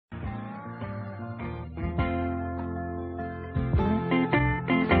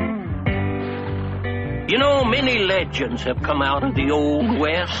You know, many legends have come out of the Old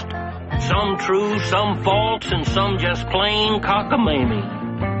West. Some true, some false, and some just plain cockamamie.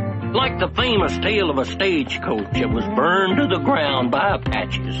 Like the famous tale of a stagecoach that was burned to the ground by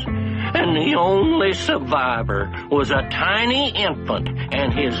Apaches. And the only survivor was a tiny infant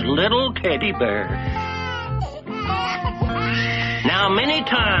and his little teddy bear. Now, many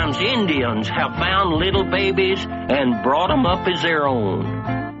times Indians have found little babies and brought them up as their own.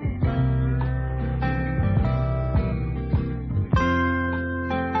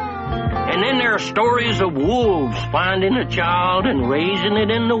 And then there are stories of wolves finding a child and raising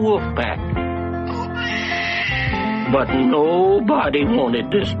it in the wolf pack. But nobody wanted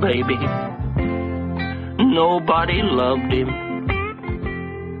this baby. Nobody loved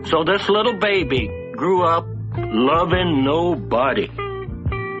him. So this little baby grew up loving nobody.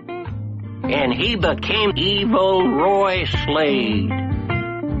 And he became Evil Roy Slade.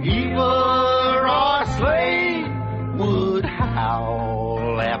 Evil Roy Slade would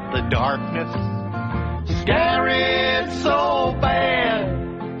howl at the darkness, scare it so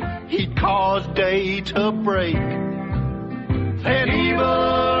bad he'd cause day to break. And Evil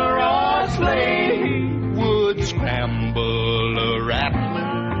Roy Slade would scramble a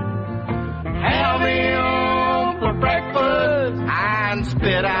rattler, have him for breakfast, and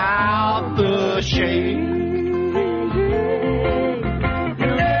spit out the shade.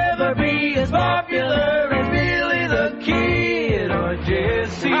 You'll never be as popular as Billy the Kid or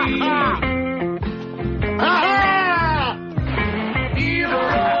Jesse. Evil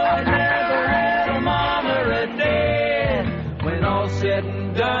Roy never had a mama or a dad. When all's said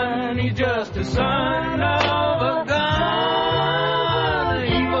and done, he's just a son of a gun.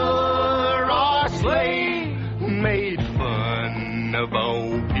 Evil Roy Slade made fun of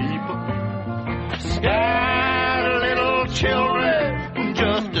old people, scared little children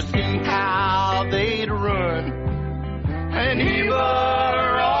just to see how they'd run. And Evil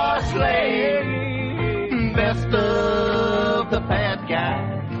Roy Slade, best of the bad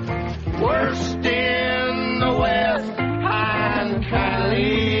guys, worst in the West, and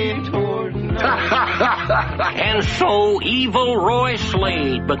kindly toward none. And so Evil Roy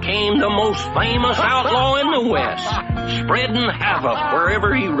Slade became the most famous outlaw in the West, spreading havoc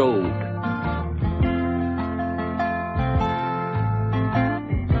wherever he rode.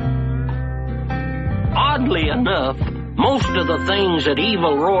 Oddly enough, most of the things that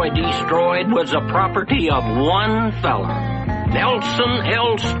Evil Roy destroyed was the property of one fella, Nelson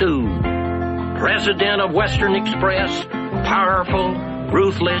L. Stew, president of Western Express, powerful,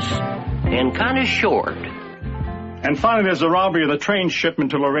 ruthless, and kind of short. And finally, there's the robbery of the train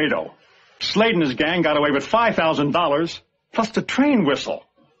shipment to Laredo. Slade and his gang got away with $5,000, plus the train whistle.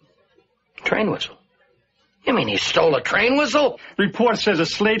 Train whistle? You mean he stole a train whistle? Report says that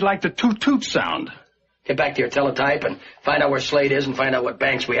Slade liked the toot-toot sound. Get back to your teletype and find out where Slade is and find out what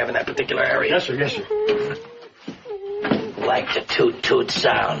banks we have in that particular area. Yes, sir, yes, sir. Like the toot-toot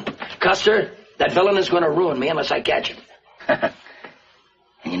sound. Custer, that villain is going to ruin me unless I catch him. And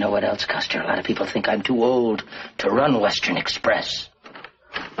you know what else, Custer? A lot of people think I'm too old to run Western Express.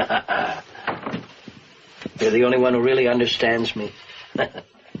 You're the only one who really understands me.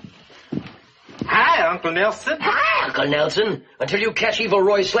 Hi, Uncle Nelson. Hi, Uncle Nelson. Until you catch Evil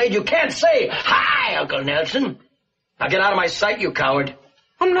Roy Slade, you can't say, hi, Uncle Nelson. Now get out of my sight, you coward.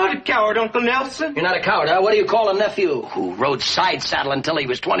 I'm not a coward, Uncle Nelson. You're not a coward, huh? What do you call a nephew who rode side saddle until he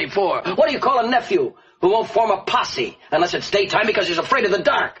was 24? What do you call a nephew who won't form a posse unless it's daytime because he's afraid of the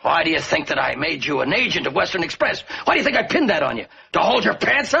dark? Why do you think that I made you an agent of Western Express? Why do you think I pinned that on you? To hold your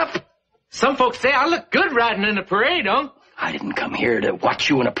pants up? Some folks say I look good riding in a parade, Unc. I didn't come here to watch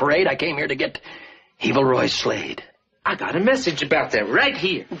you in a parade. I came here to get Evil Roy Slade. I got a message about that right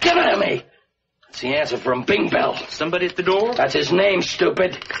here. Give it to me. That's the answer from Bing Bell. Somebody at the door? That's his name,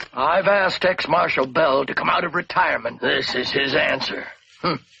 stupid. I've asked ex-Marshal Bell to come out of retirement. This is his answer.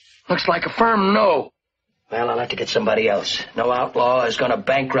 Looks like a firm no. Well, I'll have to get somebody else. No outlaw is going to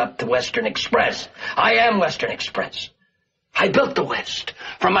bankrupt the Western Express. I am Western Express. I built the West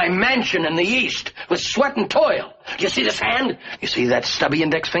from my mansion in the East with sweat and toil. Do you see this hand? You see that stubby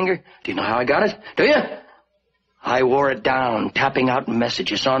index finger? Do you know how I got it? Do you? I wore it down, tapping out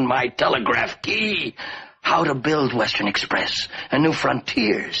messages on my telegraph key. How to build Western Express and new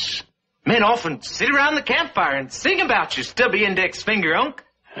frontiers. Men often sit around the campfire and sing about your stubby index finger, Unc.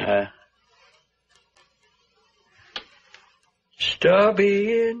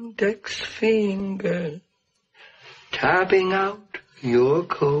 Stubby index finger, tapping out your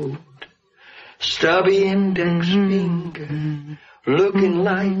code. Stubby index finger, looking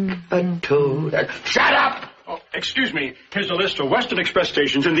like a toad. Shut up! Oh, Excuse me. Here's a list of Western Express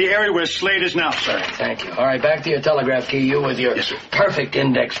stations in the area where Slade is now, sir. Thank you. All right, back to your telegraph key, you with your perfect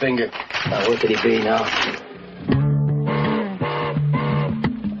index finger. Now, where could he be now?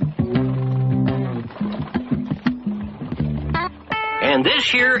 And this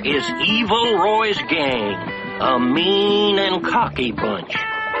here is Evil Roy's gang, a mean and cocky bunch.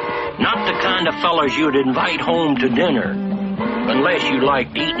 Not the kind of fellas you'd invite home to dinner, unless you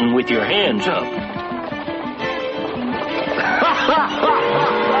liked eating with your hands up.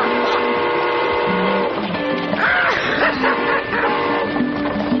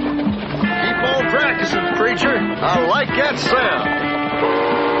 Keep on practicing, preacher. I like that sound.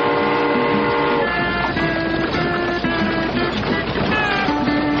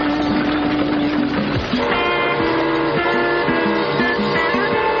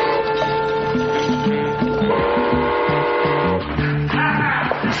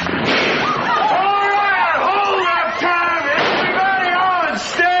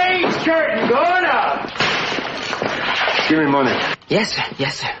 Give me money. Yes, sir.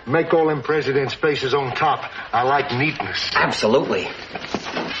 Yes, sir. Make all them presidents' faces on top. I like neatness. Absolutely.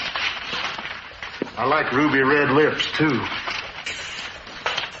 I like ruby red lips, too.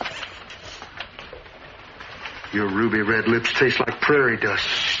 Your ruby red lips taste like prairie dust.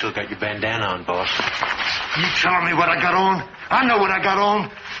 Still got your bandana on, boss. You telling me what I got on? I know what I got on.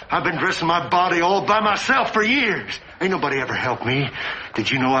 I've been dressing my body all by myself for years. Ain't nobody ever helped me. Did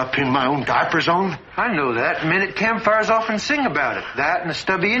you know I pinned my own diapers on? I know that. Men at campfires often sing about it. That and the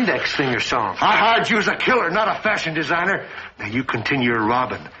stubby index finger song. I hired you as a killer, not a fashion designer. Now you continue your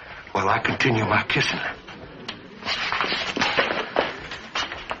robbing while I continue my kissing.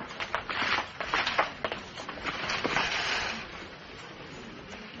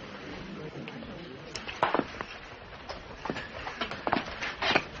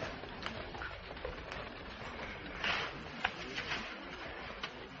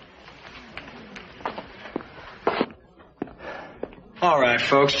 All right,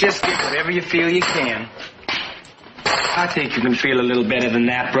 folks, just get whatever you feel you can. I think you can feel a little better than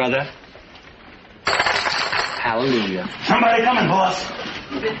that, brother. Hallelujah. Somebody coming, boss.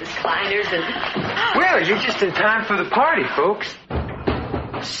 Mrs. Kleiners and... Well, you're just in time for the party, folks.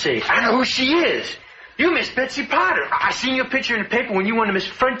 Say, I know who she is. You Miss Betsy Potter. I seen your picture in the paper when you won the Miss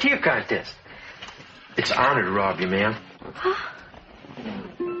Frontier contest. It's an honor to rob you, ma'am. Huh?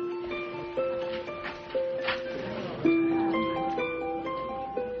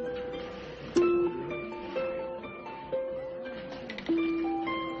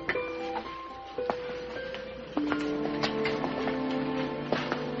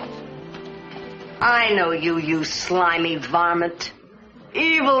 I know you, you slimy varmint.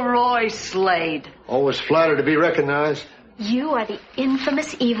 Evil Roy Slade. Always flattered to be recognized. You are the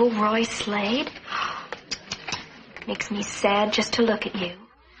infamous Evil Roy Slade? Makes me sad just to look at you.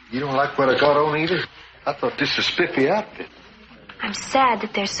 You don't like what I got on either? I thought this was a spiffy outfit. I'm sad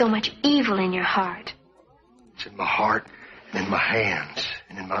that there's so much evil in your heart. It's in my heart, and in my hands,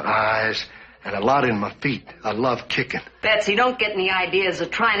 and in my eyes, and a lot in my feet. I love kicking. Betsy, don't get any ideas of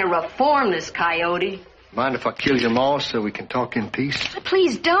trying to reform this coyote. Mind if I kill you all so we can talk in peace?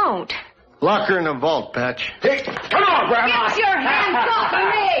 Please don't. Lock her in the vault, Patch. Hey, come on, Grandma. Get your hands off of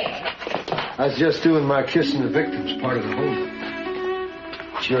me! I was just doing my kissing the victims part of the whole.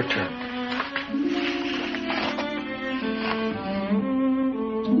 It's your turn.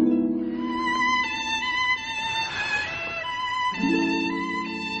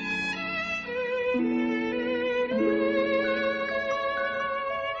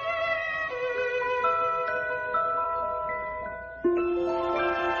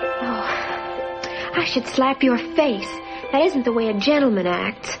 I should slap your face. That isn't the way a gentleman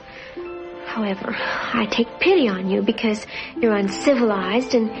acts. However, I take pity on you because you're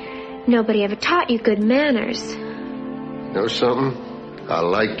uncivilized and nobody ever taught you good manners. Know something? I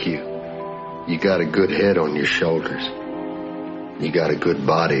like you. You got a good head on your shoulders. You got a good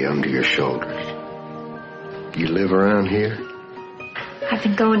body under your shoulders. You live around here? I've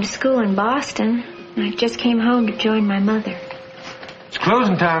been going to school in Boston, and I just came home to join my mother. It's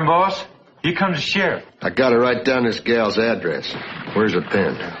closing time, boss. Here comes the sheriff. I gotta write down this gal's address. Where's a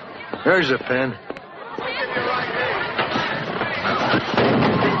pen? There's a pen.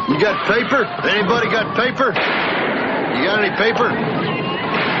 You got paper? Anybody got paper? You got any paper?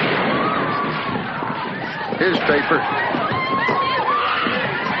 Here's paper.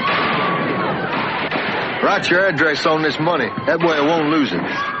 Write your address on this money. That way I won't lose it.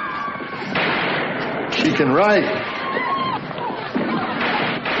 She can write.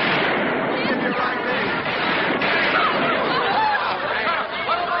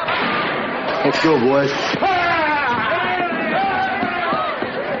 Let's go, boys.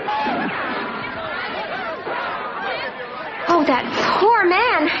 Oh, that poor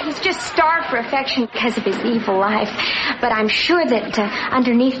man. He's just starved for affection because of his evil life. But I'm sure that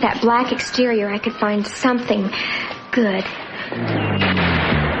underneath that black exterior I could find something good.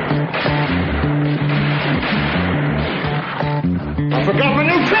 I forgot my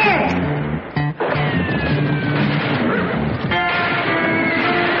new pen!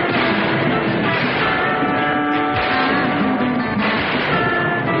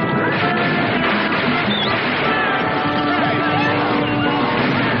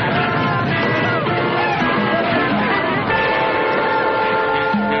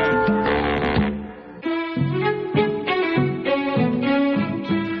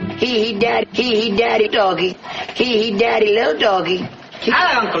 He, daddy, doggy. He, daddy, little doggy.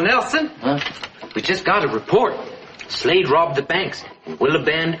 Hello, Uncle Nelson. Huh? We just got a report. Slade robbed the banks. Willow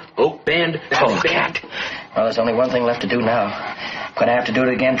Bend, Oak Bend, Oh, Bend. cat. Well, there's only one thing left to do now. Gonna have to do it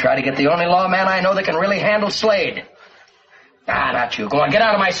again. Try to get the only lawman I know that can really handle Slade. Ah, not you. Go on, get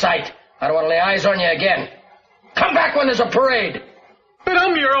out of my sight. I don't want to lay eyes on you again. Come back when there's a parade. But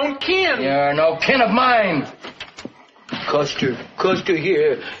I'm your own kin. You're no kin of mine. Custer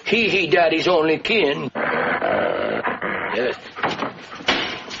here. He, daddy's only kin. Yes.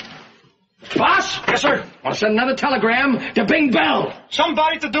 Boss? Yes, sir. Want to send another telegram to Bing Bell.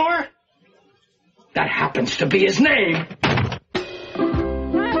 Somebody at the door? That happens to be his name.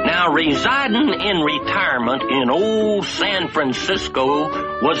 Now, residing in retirement in old San Francisco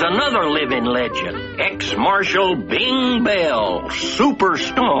was another living legend, ex-Marshal Bing Bell,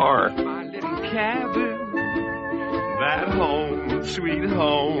 superstar. My little cabin, that home, sweet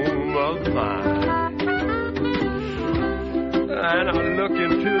home of mine. And I look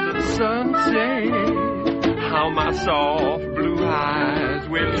into the sunset, how my soft blue eyes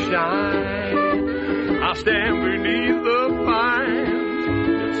will shine. I'll stand beneath the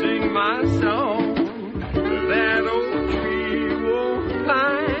pines, sing my song. That old tree won't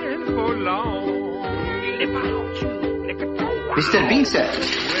pine for long. Mr. Bing, sir.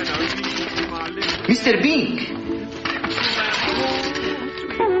 Mr. Bing.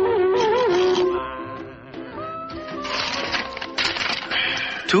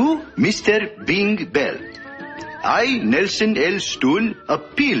 To Mr. Bing Bell. I, Nelson L. Stool,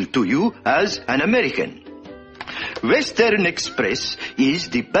 appeal to you as an American. Western Express is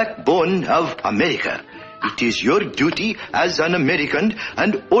the backbone of America. It is your duty as an American,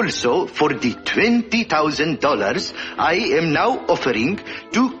 and also for the $20,000 I am now offering,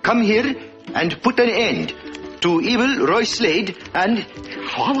 to come here and put an end to evil Roy Slade and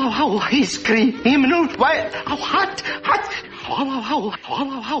his criminal. What?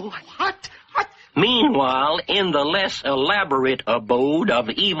 Meanwhile, in the less elaborate abode of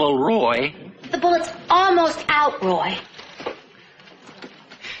evil Roy... The bullet's almost out, Roy.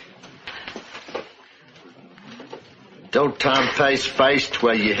 Don't Tom Tice feist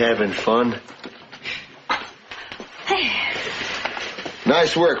while you're having fun.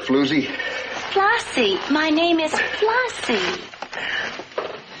 Nice work, Floozy. Flossie. My name is Flossie.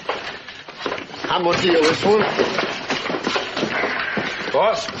 I'm gonna deal this one.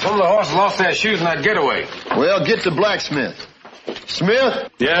 Boss, some of the horses lost their shoes in that getaway. Well, get the blacksmith. Smith?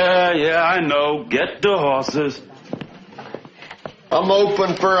 Yeah, I know. Get the horses. I'm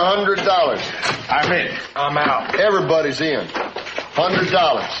open for $100. I'm in. I'm out. Everybody's in.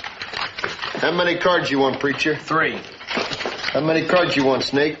 $100. How many cards you want, preacher? 3. How many cards you want,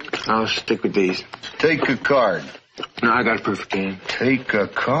 Snake? I'll stick with these. Take a card. No, I got a perfect game. Take a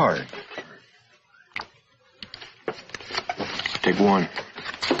card. Take 1.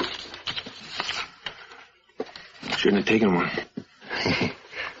 Shouldn't have taken 1.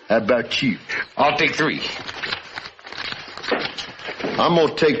 How about you? I'll take 3. I'm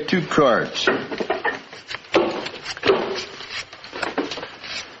gonna take 2 cards.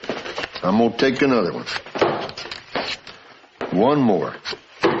 I'm gonna take another one. 1 more.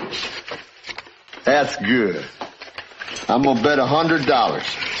 That's good. I'm gonna bet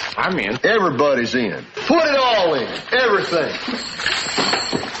 $100. I'm in. Everybody's in. Put it all in. Everything.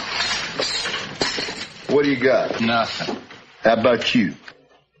 What do you got? Nothing. How about you?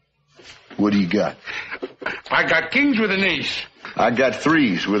 What do you got? I got kings with an ace. I got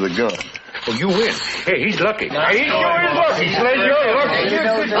 3s with a gun. Oh, you win. Hey, he's lucky. He sure is lucky. Slade, you're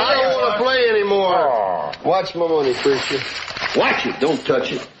lucky. I don't want to play anymore. Watch my money, preacher. Watch it. Don't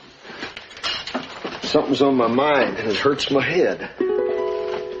touch it. Something's on my mind and it hurts my head.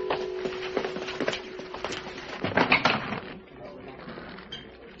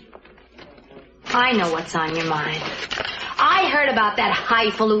 I know what's on your mind. I heard about that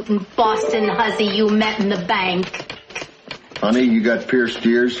highfalutin Boston hussy you met in the bank. Honey, you got pierced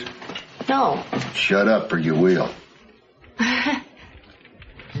ears? No. Shut up or you will.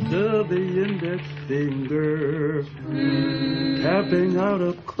 Stubby index finger, tapping out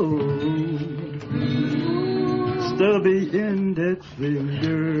a code. Stubby index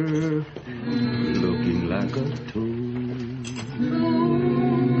finger, looking like a toad.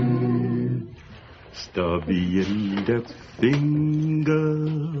 Stubby index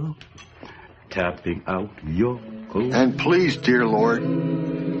finger, tapping out your code. And please, dear Lord,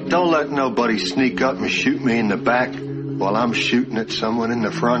 don't let nobody sneak up and shoot me in the back while I'm shooting at someone in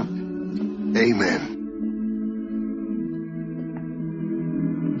the front. Amen.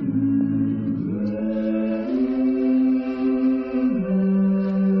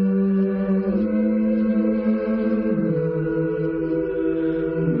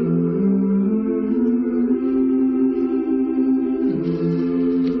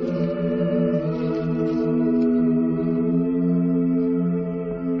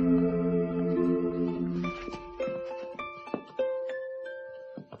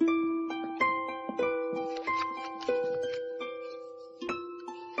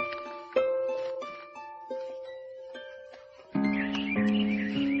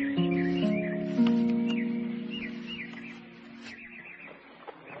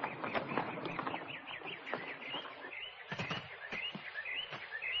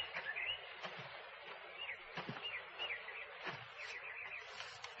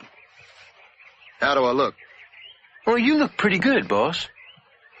 How do I look? Oh, you look pretty good, boss.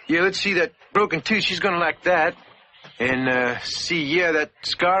 Yeah, let's see that broken tooth. She's gonna like that. And, see, yeah, that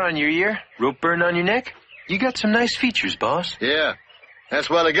scar on your ear, rope burn on your neck. You got some nice features, boss. Yeah, that's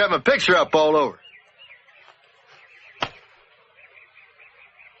why they got my picture up all over.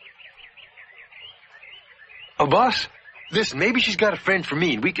 Oh, boss, listen, maybe she's got a friend for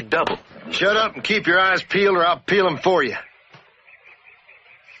me and we could double. Shut up and keep your eyes peeled or I'll peel them for you.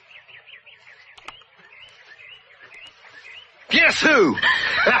 Guess who?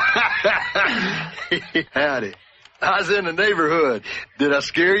 Howdy. I was in the neighborhood. Did I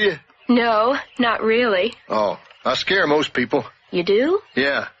scare you? No, not really. Oh, I scare most people. You do?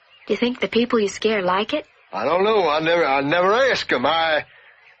 Yeah. Do you think the people you scare like it? I don't know. I never ask them.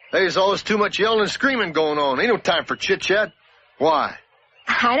 There's always too much yelling and screaming going on. Ain't no time for chit-chat. Why?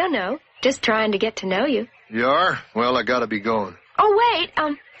 I don't know. Just trying to get to know you. You are? Well, I gotta be going. Oh, wait.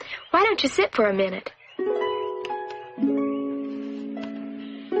 Why don't you sit for a minute?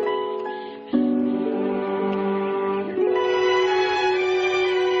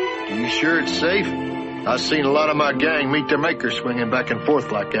 You sure it's safe? I've seen a lot of my gang meet their makers swinging back and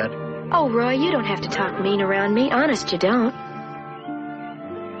forth like that. Oh, Roy, you don't have to talk mean around me. Honest, you don't.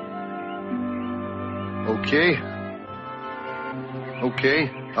 Okay. Okay,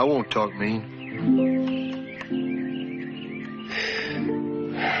 I won't talk mean.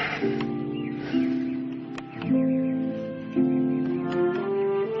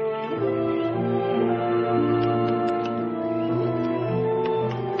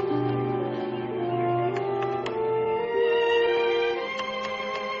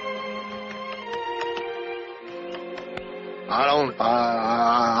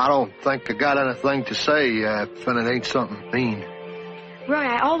 I don't think I got anything to say if it ain't something mean. Roy,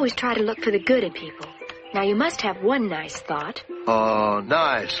 I always try to look for the good in people. Now, you must have one nice thought.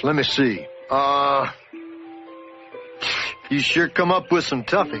 Nice. Let me see. You sure come up with some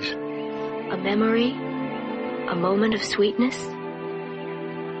toughies. A memory? A moment of sweetness?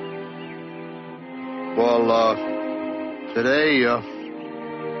 Well, today,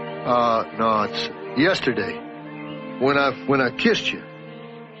 no, it's yesterday. When I kissed you.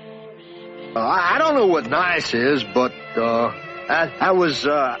 I don't know what nice is, but I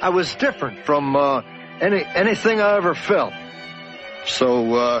was different from anything I ever felt.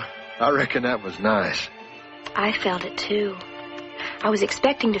 So I reckon that was nice. I felt it too. I was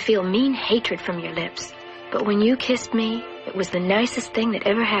expecting to feel mean hatred from your lips, but when you kissed me, it was the nicest thing that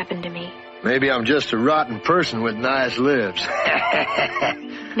ever happened to me. Maybe I'm just a rotten person with nice lips.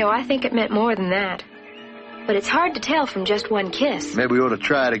 No, I think it meant more than that. But it's hard to tell from just one kiss. Maybe we ought to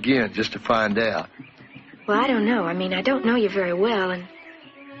try it again just to find out. Well, I don't know. I mean, I don't know you very well, and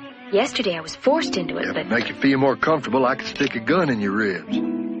yesterday I was forced into it, but... Make you feel more comfortable, I could stick a gun in your ribs.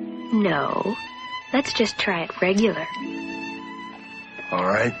 No. Let's just try it regular. All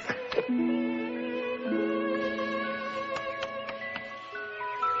right.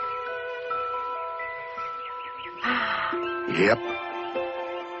 Yep.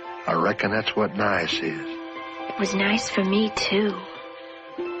 I reckon that's what nice is. It was nice for me, too.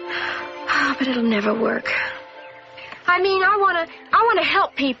 Oh, but it'll never work. I mean, I want to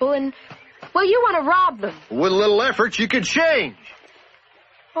help people, and, well, you want to rob them. With a little effort, you could change.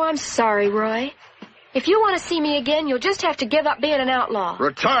 Oh, I'm sorry, Roy. If you want to see me again, you'll just have to give up being an outlaw.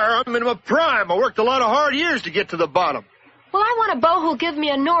 Retire? I'm in my prime. I worked a lot of hard years to get to the bottom. Well, I want a beau who'll give me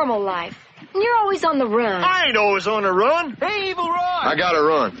a normal life. And you're always on the run. I ain't always on the run. Hey, Evil Roy! I gotta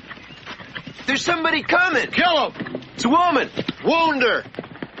run. There's somebody coming. Kill him. It's a woman. Wound her.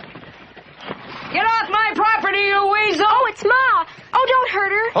 Get off my property, you weasel! Oh, it's Ma! Oh, don't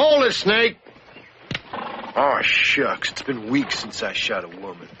hurt her. Hold it, Snake. Oh, shucks. It's been weeks since I shot a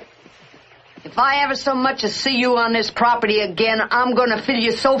woman. If I ever so much as see you on this property again, I'm gonna fill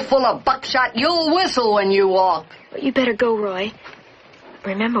you so full of buckshot you'll whistle when you walk. Well, you better go, Roy.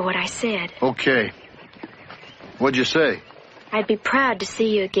 Remember what I said. Okay. What'd you say? I'd be proud to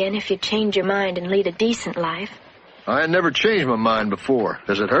see you again if you'd change your mind and lead a decent life. I had never changed my mind before.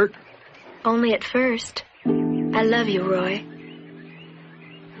 Does it hurt? Only at first. I love you, Roy.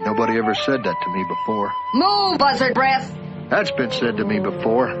 Nobody ever said that to me before. Move, buzzard breath! That's been said to me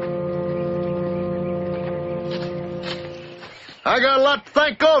before. I got a lot to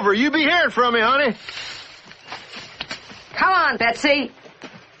think over. You be hearing from me, honey. Come on, Betsy.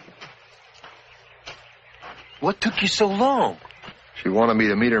 What took you so long? She wanted me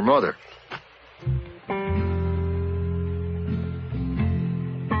to meet her mother.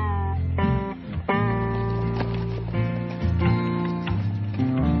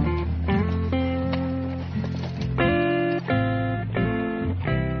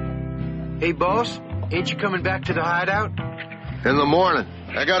 Hey, boss, ain't you coming back to the hideout? In the morning.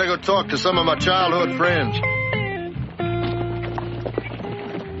 I gotta go talk to some of my childhood friends.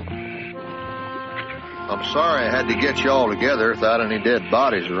 I'm sorry I had to get you all together without any dead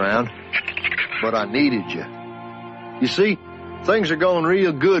bodies around. But I needed you. You see, things are going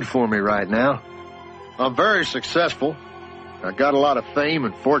real good for me right now. I'm very successful. I got a lot of fame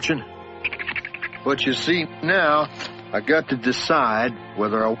and fortune. But you see, now I got to decide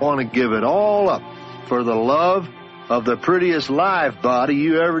whether I want to give it all up for the love of the prettiest live body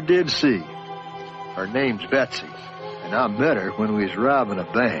you ever did see. Her name's Betsy, and I met her when we was robbing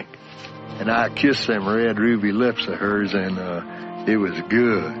a bank. And I kissed them red ruby lips of hers, and it was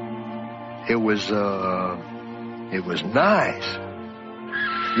good. It was nice.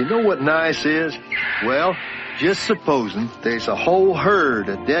 You know what nice is? Well, just supposing there's a whole herd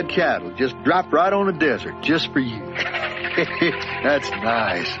of dead cattle just dropped right on the desert just for you. That's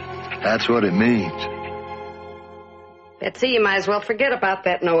nice. That's what it means. Betsy, you might as well forget about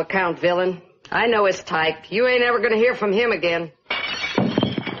that no-account villain. I know his type. You ain't ever gonna hear from him again.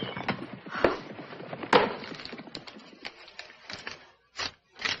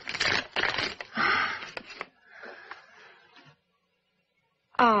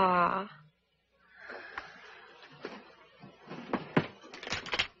 Ah.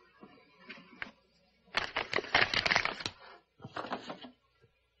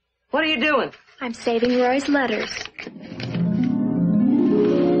 What are you doing? I'm saving Roy's letters.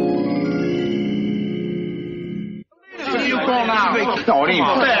 You call now. Don't even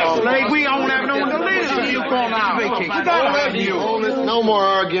Slade, we don't have no one to listen. You call now. No more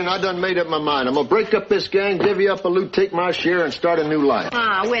arguing. I done made up my mind. I'm gonna break up this gang, divvy up a loot, take my share, and start a new life.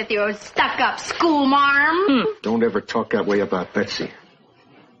 Ah, with your stuck-up schoolmarm. Don't ever talk that way about Betsy.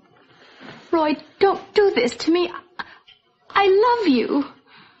 Roy, don't do this to me. I love you.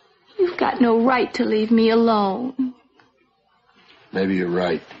 You've got no right to leave me alone. Maybe you're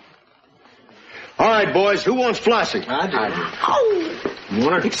right. All right, boys, who wants Flossie? I do. Oh! You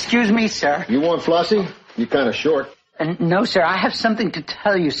want her? Excuse me, sir. You want Flossie? You're kind of short. No, sir, I have something to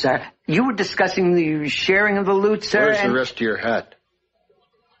tell you, sir. You were discussing the sharing of the loot, sir. Where's the rest of your hat?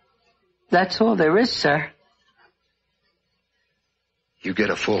 That's all there is, sir. You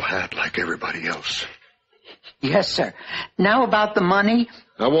get a full hat like everybody else. Yes, sir. Now about the money.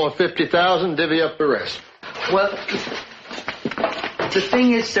 I want 50,000, divvy up the rest. Well, the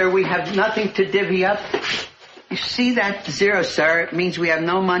thing is, sir, we have nothing to divvy up. You see that zero, sir? It means we have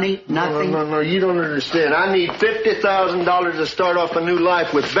no money, nothing. No, you don't understand. I need $50,000 to start off a new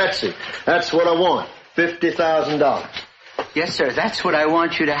life with Betsy. That's what I want. $50,000. Yes, sir, that's what I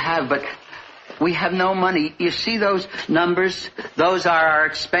want you to have, but we have no money. You see those numbers? Those are our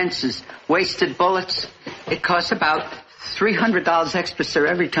expenses. Wasted bullets. It costs about $300 extra, sir,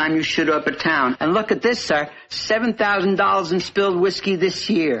 every time you shoot up a town. And look at this, sir. $7,000 in spilled whiskey this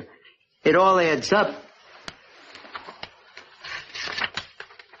year. It all adds up.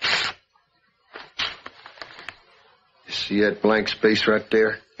 You see that blank space right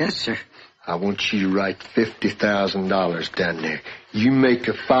there? Yes, sir. I want you to write $50,000 down there. You make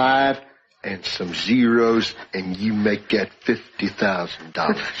a 5 and some zeros, and you make that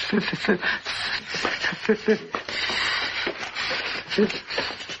 $50,000.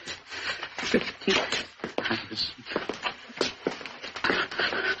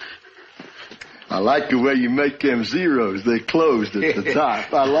 I like the way you make them zeros. They closed at the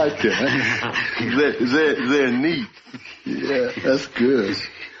top. I like it. They're neat. Yeah, that's good.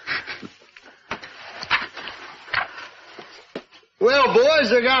 Well, boys,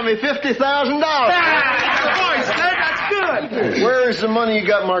 they got me $50,000. Boys, that's good. Where's the money you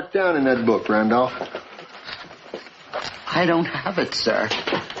got marked down in that book, Randolph? I don't have it, sir.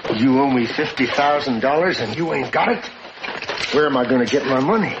 You owe me $50,000 and you ain't got it? Where am I going to get my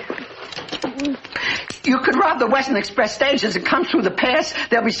money? You could rob the Western Express stations and come through the pass.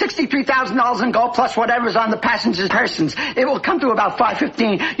 There'll be $63,000 in gold plus whatever's on the passengers' persons. It will come to about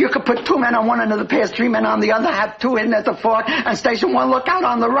 5:15. You could put 2 men on one end of the pass, 3 men on the other, have 2 hidden at the fork, and station 1 lookout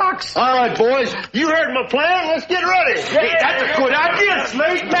on the rocks. All right, boys. You heard my plan. Let's get ready. Hey, that's a good idea,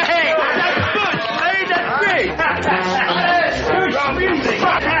 Slade. Hey, that's good, Slade. That's great.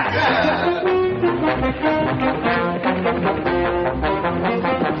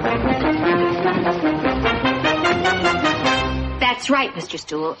 That's right, Mr.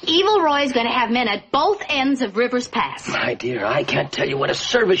 Stool. Evil Roy's going to have men at both ends of Rivers Pass. My dear, I can't tell you what a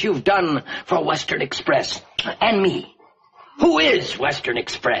service you've done for Western Express. And me. Who is Western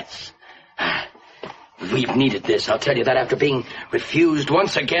Express? We've needed this, I'll tell you that, after being refused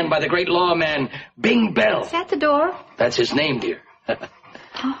once again by the great lawman, Bing Bell. Is that the door? That's his name, dear.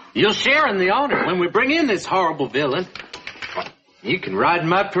 You'll share in the honor when we bring in this horrible villain. You can ride in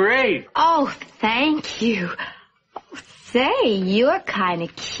my parade. Oh, thank you. Say, you're kind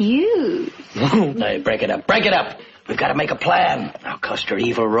of cute. Hey, break it up. Break it up. We've got to make a plan. Now, Custer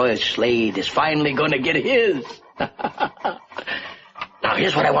Evil Roy Slade is finally going to get his. Now,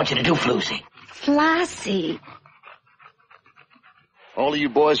 here's what I want you to do, Floozy. Flossie. All of you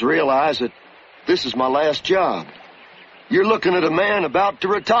boys realize that this is my last job. You're looking at a man about to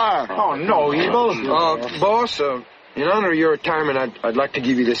retire. Oh, no, Evil. Boss, in honor of your retirement, I'd like to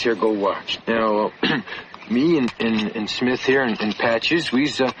give you this here gold watch. Now, me and Smith here and Patches,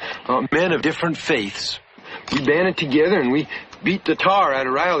 we's men of different faiths. We banded together and we beat the tar out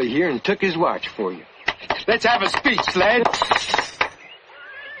of Riley here and took his watch for you. Let's have a speech, Slade.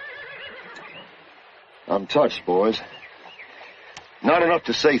 I'm touched, boys. Not enough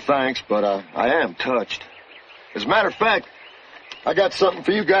to say thanks, but I am touched. As a matter of fact, I got something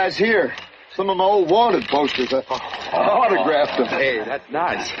for you guys here. Some of my old wanted posters. I autographed them. Hey, that's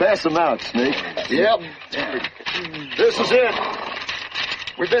nice. Pass them out, Snake. Yep. This is it.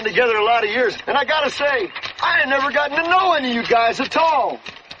 We've been together a lot of years, and I gotta say, I ain't never gotten to know any of you guys at all.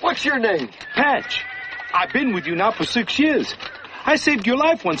 What's your name? Patch, I've been with you now for 6 years. I saved your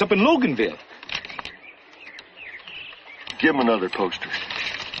life once up in Loganville. Give him another poster.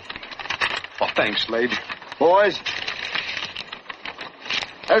 Oh, thanks, Slade. Boys,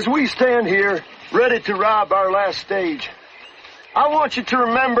 as we stand here, ready to rob our last stage, I want you to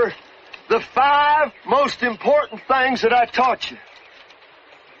remember the 5 most important things that I taught you.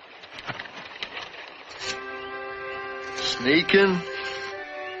 Sneaking,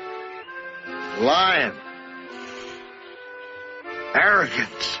 lying,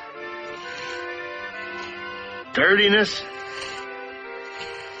 arrogance, dirtiness,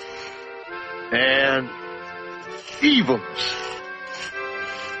 and evilness.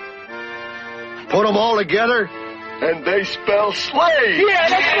 Put them all together, and they spell Slade. Yeah,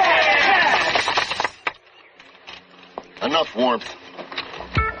 that's right. Enough warmth.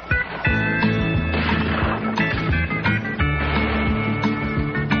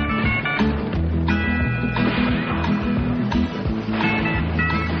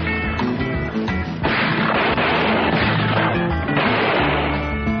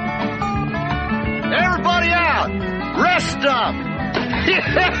 Everybody out! Rest up!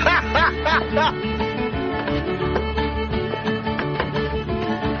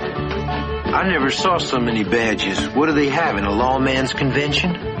 I never saw so many badges. What do they have in a lawman's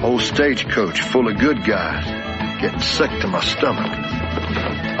convention? Whole stagecoach full of good guys. Getting sick to my stomach.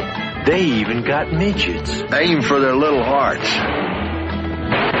 They even got midgets. Aim for their little hearts.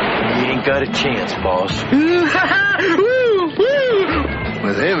 You ain't got a chance, boss.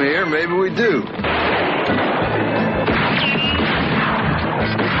 With him here, maybe we do.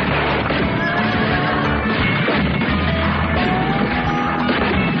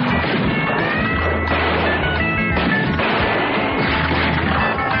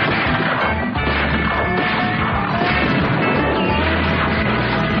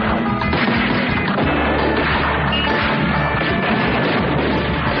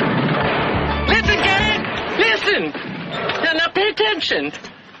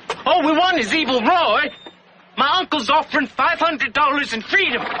 All we want is Evil Roy. My uncle's offering $500 in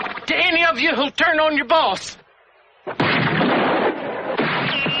freedom to any of you who'll turn on your boss.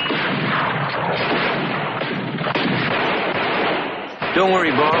 Don't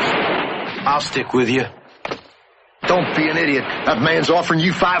worry, boss. I'll stick with you. Don't be an idiot. That man's offering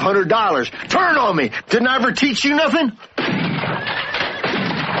you $500. Turn on me. Didn't I ever teach you nothing?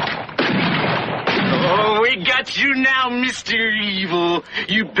 Oh, we got you now, Mr. Evil.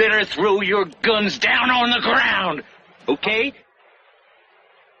 You better throw your guns down on the ground, okay?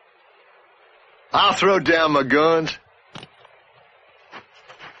 I'll throw down my guns.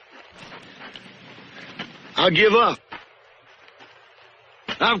 I'll give up.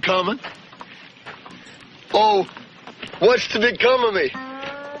 I'm coming. Oh, what's to become of me?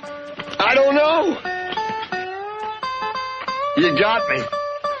 I don't know. You got me.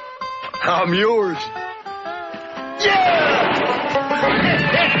 I'm yours. Yeah!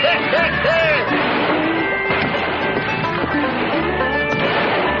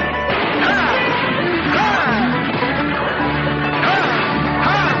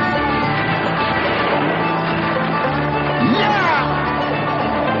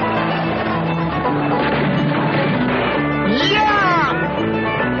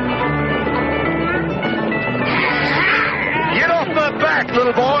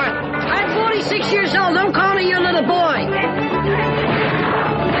 Little boy. I'm 46 years old. Don't call me your little boy.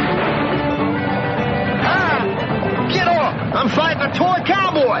 Ha! Get off! I'm fighting a toy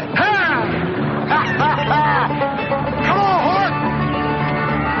cowboy. Ha! Ha ha ha! Come on, horse!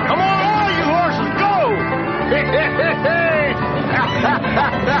 Come on, all you horses, go! Hey, hey, hey, hey! Ha ha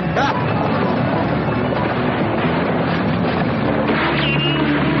ha ha!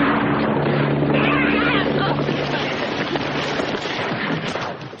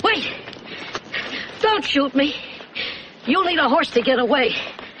 Don't shoot me. You'll need a horse to get away.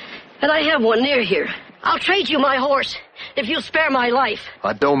 And I have one near here. I'll trade you my horse if you'll spare my life.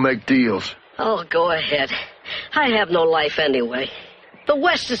 I don't make deals. Oh, go ahead. I have no life anyway. The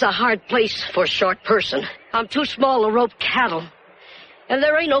West is a hard place for a short person. I'm too small to rope cattle. And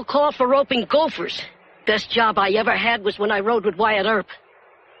there ain't no call for roping gophers. Best job I ever had was when I rode with Wyatt Earp.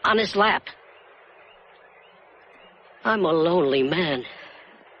 On his lap. I'm a lonely man.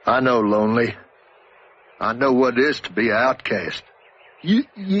 I know lonely. I know what it is to be an outcast. You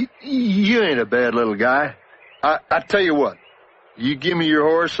ain't a bad little guy. I tell you what. You give me your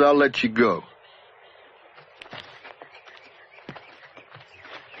horse, I'll let you go.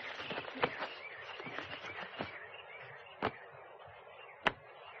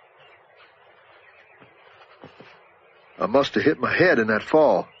 I must have hit my head in that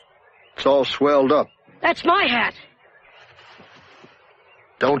fall. It's all swelled up. That's my hat.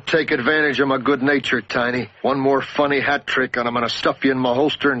 Don't take advantage of my good nature, Tiny. One more funny hat trick and I'm going to stuff you in my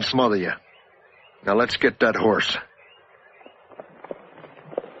holster and smother you. Now let's get that horse.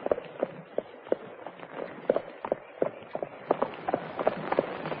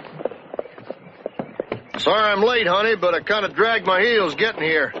 Sorry I'm late, honey, but I kind of dragged my heels getting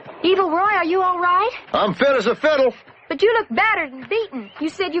here. Evil Roy, are you all right? I'm fit as a fiddle. But you look battered and beaten. You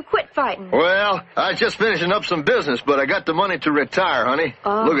said you quit fighting. Well, I was just finishing up some business, but I got the money to retire, honey.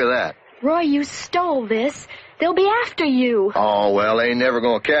 Look at that. Roy, you stole this. They'll be after you. Oh, well, they ain't never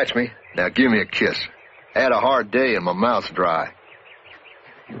gonna catch me. Now give me a kiss. Had a hard day and my mouth's dry.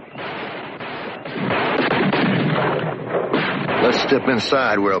 Let's step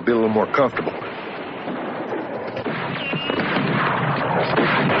inside where I'll be a little more comfortable.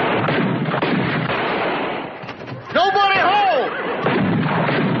 Nobody home!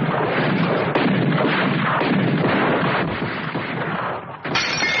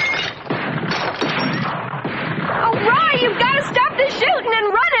 Oh, Roy, you've got to stop the shooting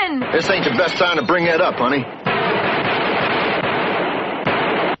and running! This ain't the best time to bring that up, honey.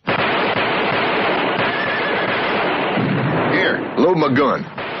 Here, load my gun.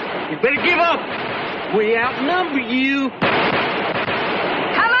 You better give up. We outnumber you.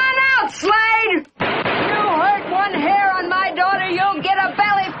 Come on out, Slade! You hurt one hair on my daughter, you'll get a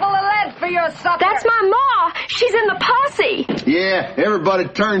belly full of lead for your supper. That's my ma. She's in the posse. Yeah, everybody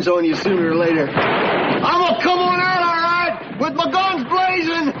turns on you sooner or later. I'm gonna come on out, all right, with my guns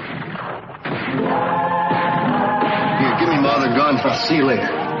blazing. Here, give me my other gun. I'll see you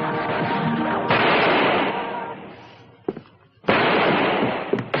later.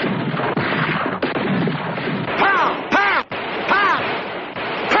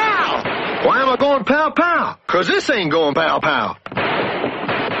 Why am I going pow-pow? 'Cause this ain't going pow-pow. Look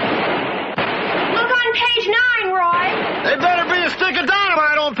on page 9, Roy. There better be a stick of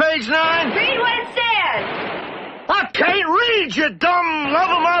dynamite on page 9. Read what it says. I can't read, you dumb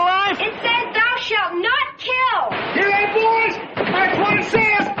love of my life. It says thou shalt not kill.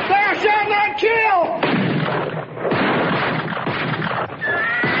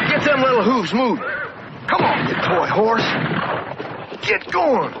 the hooves moving. Come on, you toy horse. Get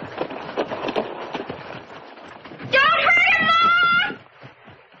going. Don't hurt him, Mom!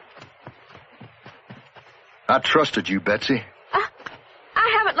 I trusted you, Betsy.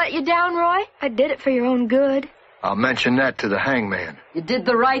 I haven't let you down, Roy. I did it for your own good. I'll mention that to the hangman. You did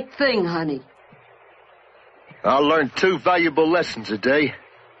the right thing, honey. I learned 2 valuable lessons a day.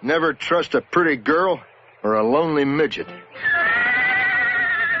 Never trust a pretty girl or a lonely midget.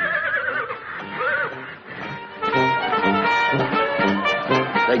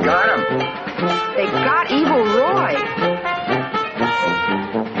 They got him. They got evil Roy.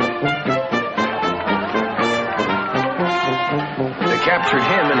 They captured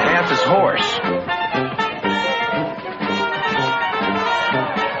him and half his horse.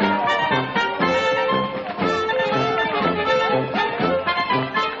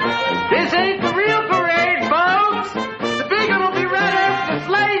 This ain't the real parade, folks. The big one will be right after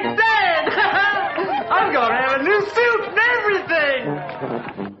Slade's dead. I'm gonna have a new suit and everything.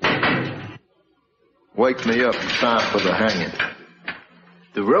 Wake me up in time for the hanging.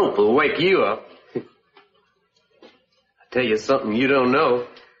 The rope will wake you up. I'll tell you something you don't know.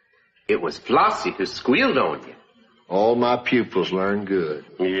 It was Flossie who squealed on you. All my pupils learn good.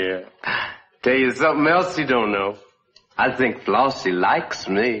 Yeah. Tell you something else you don't know. I think Flossie likes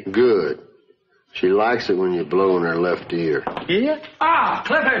me. Good. She likes it when you blow in her left ear. Yeah? Ah,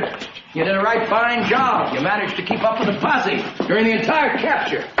 Clifford! You did a right fine job. You managed to keep up with the posse during the entire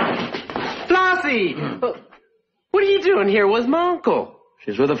capture. Flossie! What are you doing here with my uncle?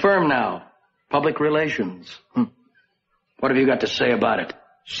 She's with the firm now. Public relations. What have you got to say about it?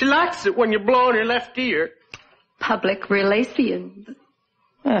 She likes it when you blow in her left ear. Public relations.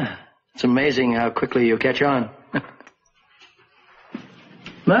 It's amazing how quickly you catch on.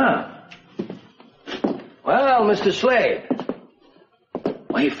 Now, well, Mr. Slade,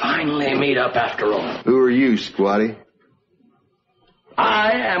 we finally meet up after all. Who are you, Squatty?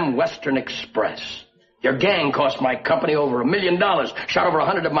 I am Western Express. Your gang cost my company over $1 million, shot over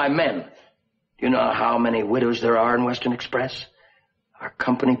 100 of my men. Do you know how many widows there are in Western Express? Our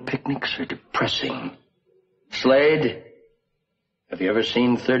company picnics are depressing. Slade, have you ever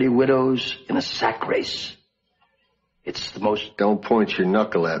seen 30 widows in a sack race? It's the most... Don't point your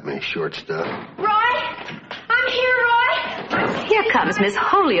knuckle at me, short stuff. Roy! I'm here, Roy! Here comes Miss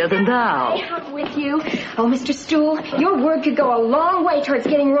Holier Than Thou. I'm with you. Oh, Mr. Stool, your word could go a long way towards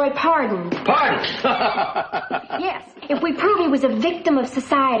getting Roy pardoned. Pardoned? Yes. If we prove he was a victim of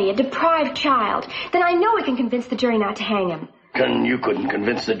society, a deprived child, then I know we can convince the jury not to hang him. You couldn't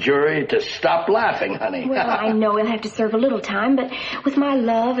convince the jury to stop laughing, honey. Well, I know he'll have to serve a little time, but with my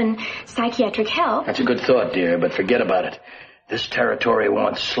love and psychiatric help... That's a good thought, dear, but forget about it. This territory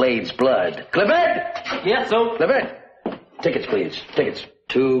wants Slade's blood. Clifford! Yes, sir. Clifford! Tickets, please. Tickets.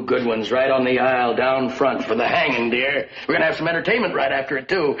 2 good ones right on the aisle down front for the hanging, dear. We're going to have some entertainment right after it,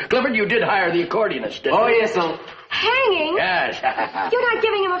 too. Clifford, you did hire the accordionist, didn't you? Oh, yes, sir. Hanging? Yes. You're not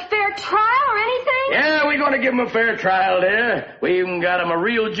giving him a fair trial or anything? Yeah, we're going to give him a fair trial, dear. We even got him a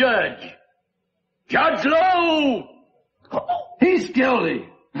real judge. Judge Lowe! He's guilty.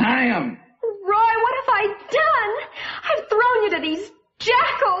 Hang him. Roy, what have I done? I've thrown you to these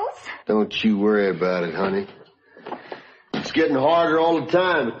jackals. Don't you worry about it, honey. It's getting harder all the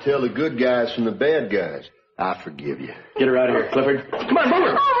time to tell the good guys from the bad guys. I forgive you. Get her out of here, Clifford. Come on, move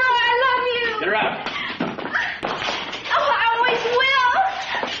her. Oh, Roy, I love you. Get her out. Oh, I always will.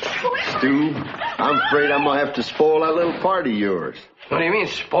 Stu, I'm afraid I'm going to have to spoil that little party of yours. What do you mean,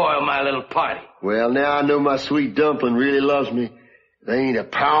 spoil my little party? Well, now I know my sweet dumpling really loves me. There ain't a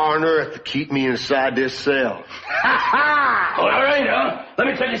power on earth to keep me inside this cell. All right, huh? Let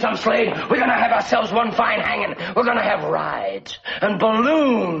me tell you something, Slade. We're going to have ourselves one fine hanging. We're going to have rides and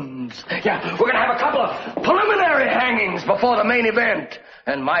balloons. Yeah, we're going to have a couple of preliminary hangings before the main event.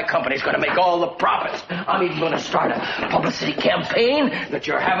 And my company's going to make all the profits. I'm even going to start a publicity campaign that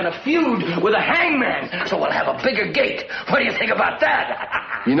you're having a feud with a hangman. So we'll have a bigger gate. What do you think about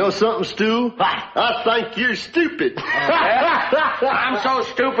that? You know something, Stu? What? I think you're stupid. I'm so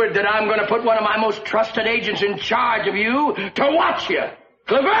stupid that I'm going to put one of my most trusted agents in charge of you to watch you.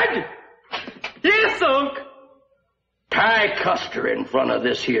 Clifford? Yes, Unc. Tie Custer in front of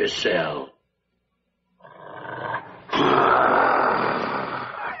this here cell.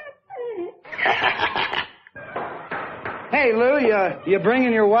 Hey, Lou, you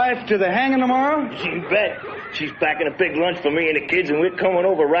bringing your wife to the hanging tomorrow? You bet. She's packing a big lunch for me and the kids, and we're coming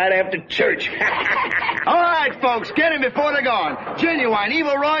over right after church. All right, folks, get him before they're gone. Genuine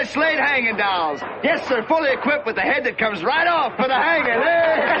Evil Roy Slade hanging dolls. Yes, sir, fully equipped with a head that comes right off for the hanging.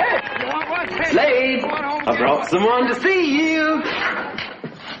 Slade, I brought someone to see you.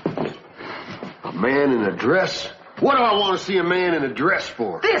 Man in a dress? What do I want to see a man in a dress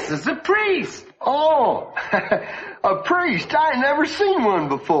for? This is a priest. Oh, a priest. I ain't never seen one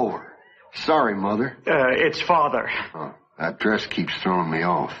before. Sorry, Mother. It's Father. Oh, that dress keeps throwing me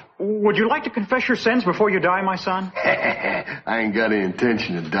off. Would you like to confess your sins before you die, my son? I ain't got any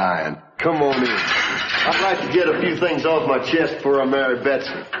intention of dying. Come on in. I'd like to get a few things off my chest before I marry Betsy.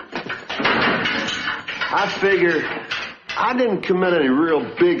 I figure I didn't commit any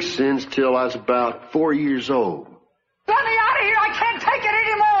real big sins till I was about 4 years old. Let me out of here! I can't take it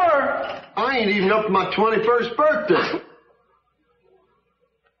anymore! I ain't even up to my 21st birthday.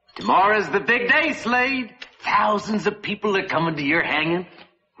 Tomorrow's the big day, Slade. Thousands of people are coming to your hanging.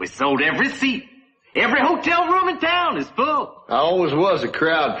 We sold every seat. Every hotel room in town is full. I always was a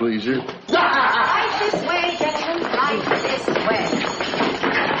crowd pleaser. Right this way, gentlemen. Right this way.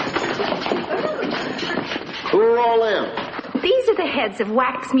 Who are all them? These are the heads of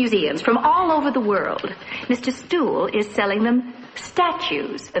wax museums from all over the world. Mr. Stool is selling them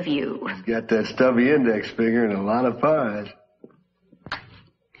statues of you. He's got that stubby index finger and a lot of pies.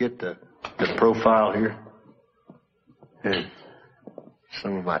 Get the profile here. And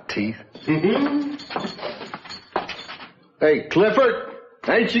some of my teeth. Hey, Clifford,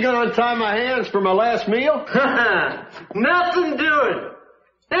 ain't you gonna untie my hands for my last meal? Nothing doing.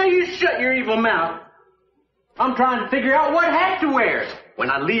 Now you shut your evil mouth. I'm trying to figure out what hat to wear when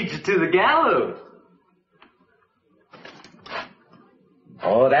I lead you to the gallows.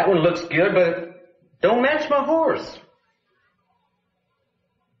 Oh, that one looks good, but don't match my horse.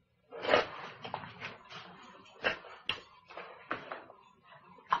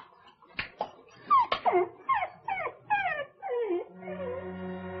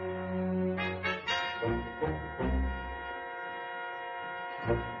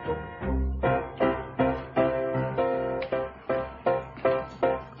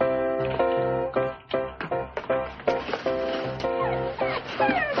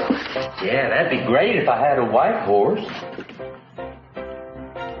 Yeah, that'd be great if I had a white horse.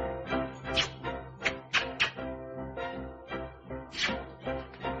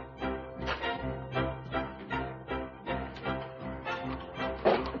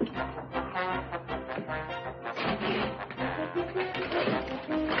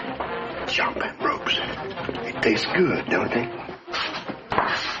 Jumping ropes. They taste good, don't they?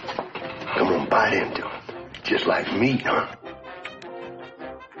 Come on, bite into them. Just like meat, huh?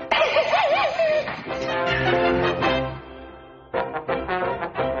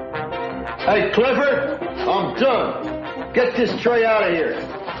 Hey, Clifford, I'm done. Get this tray out of here.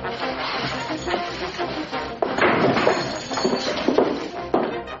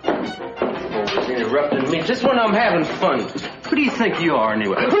 Always interrupting me just when I'm having fun. Who do you think you are,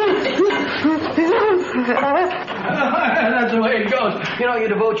 anyway? That's the way it goes. You know, you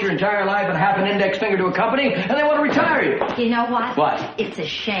devote your entire life and half an index finger to a company, and they want to retire you. You know what? What? It's a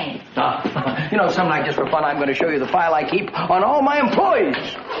shame. You know, some night just for fun, I'm going to show you the file I keep on all my employees.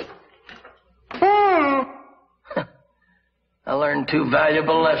 I learned 2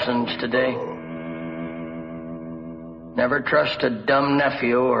 valuable lessons today. Never trust a dumb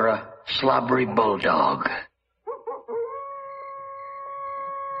nephew or a slobbery bulldog.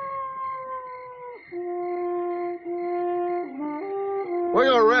 We're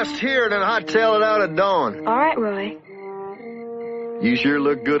gonna rest here and then hightail it out at dawn. All right, Roy. You sure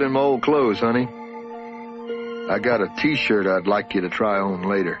look good in my old clothes, honey. I got a T-shirt I'd like you to try on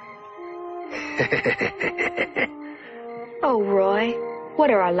later. Oh, Roy, what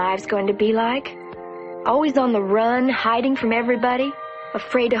are our lives going to be like? Always on the run, hiding from everybody,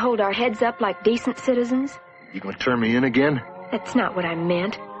 afraid to hold our heads up like decent citizens? You gonna turn me in again? That's not what I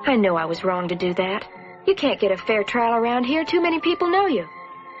meant. I know I was wrong to do that. You can't get a fair trial around here. Too many people know you.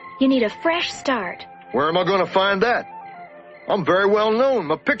 You need a fresh start. Where am I gonna find that? I'm very well known.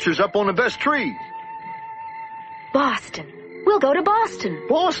 My picture's up on the best trees. Boston. We'll go to Boston.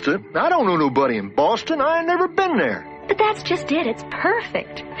 Boston? I don't know nobody in Boston. I ain't never been there. But that's just it. It's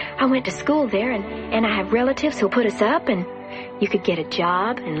perfect. I went to school there, and I have relatives who'll put us up, and you could get a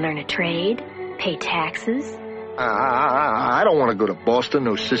job and learn a trade, pay taxes. I don't want to go to Boston,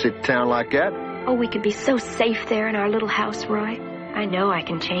 no sissy town like that. Oh, we could be so safe there in our little house, Roy. I know I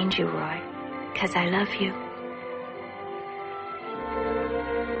can change you, Roy, 'cause I love you.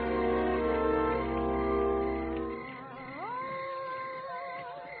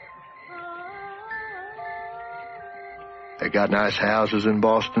 They got nice houses in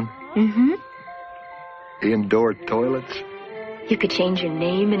Boston? Mm-hmm. Indoor toilets? You could change your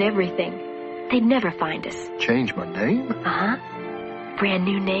name and everything. They'd never find us. Change my name? Uh-huh. Brand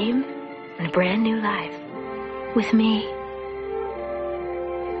new name and a brand new life. With me.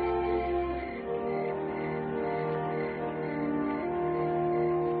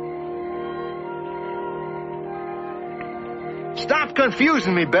 Stop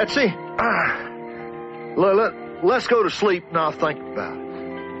confusing me, Betsy. Let's go to sleep and I'll think about it.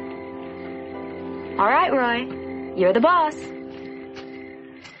 All right, Roy. You're the boss.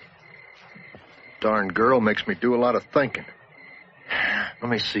 Darn girl makes me do a lot of thinking. Let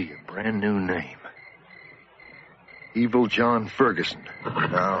me see, a brand new name. Evil John Ferguson.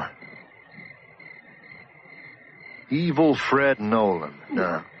 No. Evil Fred Nolan.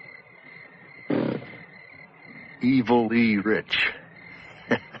 No. Evil E. Rich.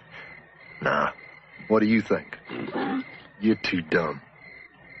 Nah. What do you think? You're too dumb.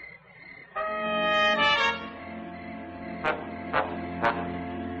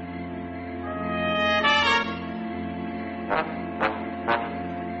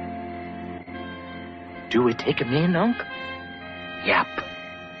 Do we take him in, Unc? Yep.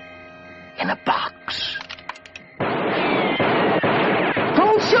 In a box.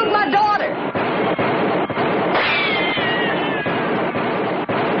 Don't shoot my daughter!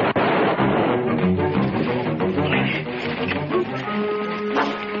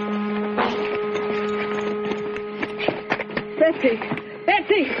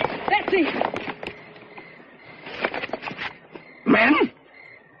 Betsy! Men?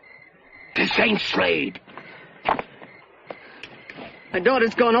 This ain't Slade. My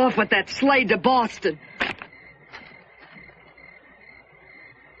daughter's gone off with that Slade to Boston.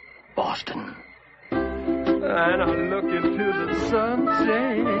 Boston. And I look into the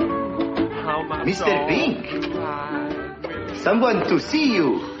sunset. How my Mr. Bing, someone to see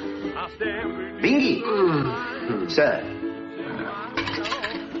you. Bingy. Sir.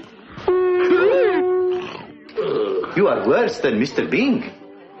 You are worse than Mr. Bing.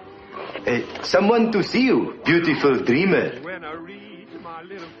 Someone to see you, beautiful dreamer.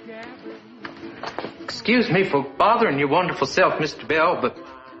 Excuse me for bothering your wonderful self, Mr. Bell, but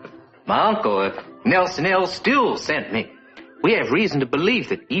my uncle, Nelson L. Stool, sent me. We have reason to believe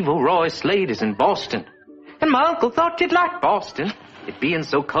that evil Roy Slade is in Boston. And my uncle thought you'd like Boston, it being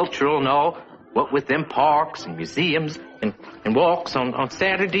so cultural and all, what with them parks and museums and walks on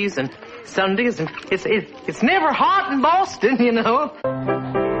Saturdays and Sundays, and it's never hot in Boston, you know.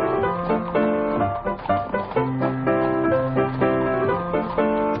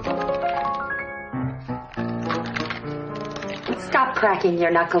 Stop cracking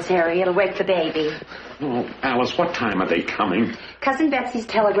your knuckles, Harry. It'll wake the baby. Oh, Alice, what time are they coming? Cousin Betsy's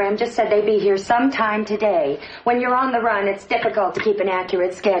telegram just said they'd be here sometime today. When you're on the run, it's difficult to keep an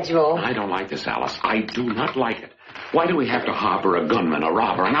accurate schedule. I don't like this, Alice. I do not like it. Why do we have to harbor a gunman, a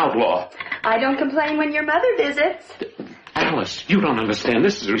robber, an outlaw? I don't complain when your mother visits. Alice, you don't understand.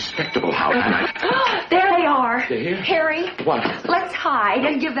 This is a respectable house. And There they are. They're here? Harry, What? let's hide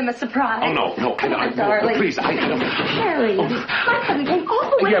and give them a surprise. Oh, no. Come on, darling. Please, I don't... Harry, my cousin came all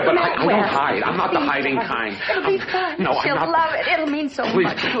the way Yeah, from but out I don't west. hide. I'm not the Please, hiding darling. kind. It'll be fun. No, I'm She'll not. love it. It'll mean so Please,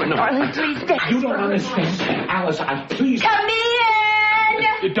 much to her, no. darling. Please stay. You don't understand. Alice, please... Come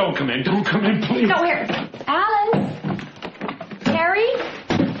in! Don't come in. Don't come in, please. No, here. Alice. Harry.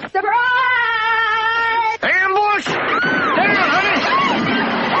 Surprise! Ambush! Down,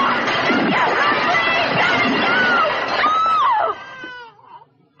 honey!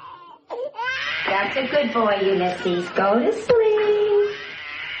 That's a good boy, Ulysses. Go to sleep.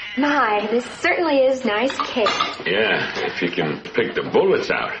 My, this certainly is nice cake. Yeah, if you can pick the bullets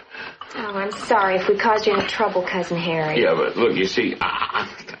out. Oh, I'm sorry if we caused you any trouble, Cousin Harry. Yeah, but look, you see,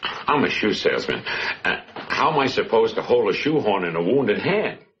 I'm a shoe salesman. How am I supposed to hold a shoehorn in a wounded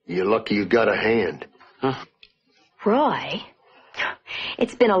hand? You're lucky you got a hand. Huh? Roy,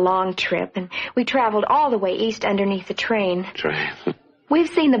 it's been a long trip, and we traveled all the way east underneath the train. Train? We've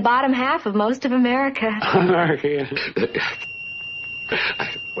seen the bottom half of most of America. America.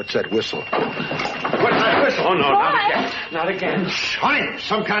 What's that whistle? What's that whistle? Oh, no, not again. Not again. Honey,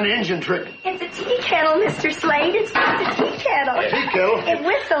 some kind of engine trick. It's a tea kettle, Mr. Slade. It's just a tea kettle. A tea kettle? It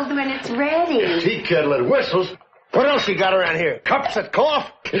whistles when it's ready. Tea kettle that whistles? What else you got around here? Cups that cough?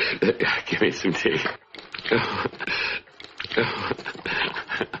 Give me some tea.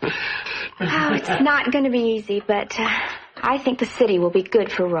 Oh, it's not going to be easy, but I think the city will be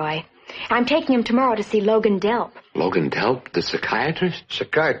good for Roy. I'm taking him tomorrow to see Logan Delp. Logan Delp, the psychiatrist?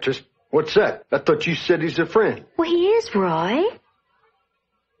 Psychiatrist? What's that? I thought you said he's a friend. Well, he is, Roy.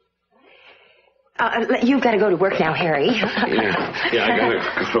 You've got to go to work now, Harry. Yeah, I gotta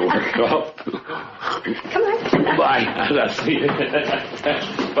go to work. Oh. Come on. Bye. I'll see you.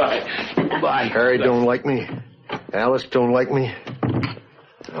 Bye. Harry don't like me. Alice don't like me.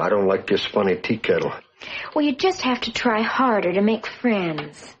 I don't like this funny tea kettle. Well, you just have to try harder to make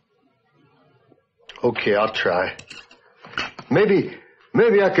friends. Okay, I'll try. Maybe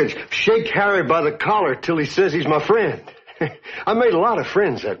I could shake Harry by the collar till he says he's my friend. I made a lot of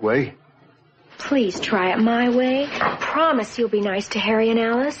friends that way. Please try it my way. I promise you'll be nice to Harry and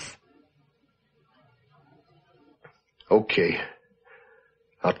Alice. Okay.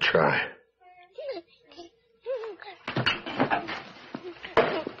 I'll try.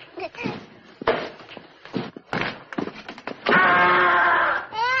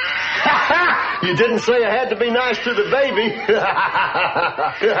 You didn't say I had to be nice to the baby.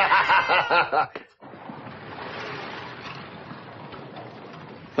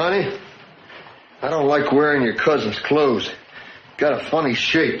 Honey, I don't like wearing your cousin's clothes. Got a funny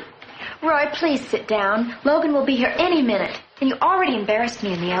shape. Roy, please sit down. Logan will be here any minute. And you already embarrassed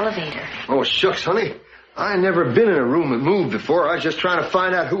me in the elevator. Oh, shucks, honey. I ain't never been in a room that moved before. I was just trying to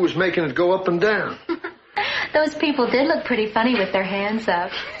find out who was making it go up and down. Those people did look pretty funny with their hands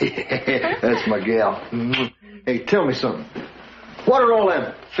up. That's my gal. Hey, tell me something. What are all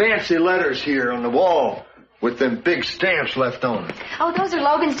them fancy letters here on the wall with them big stamps left on them? Oh, those are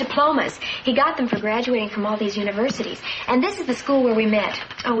Logan's diplomas. He got them for graduating from all these universities. And this is the school where we met.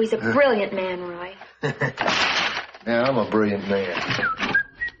 Oh, he's a brilliant man, Roy. Yeah, I'm a brilliant man.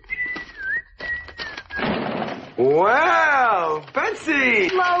 Wow, Betsy!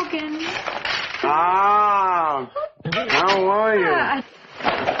 Logan. Ah, how are you?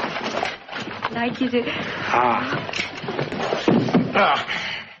 I'd like you to...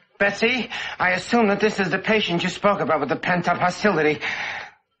 Betsy, I assume that this is the patient you spoke about with the pent-up hostility.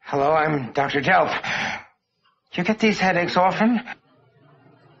 Hello, I'm Dr. Delp. Do you get these headaches often?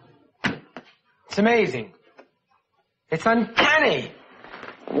 It's amazing. It's uncanny.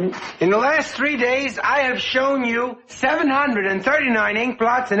 In the last 3 days, I have shown you 739 ink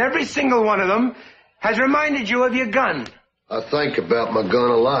blots, and every single one of them has reminded you of your gun. I think about my gun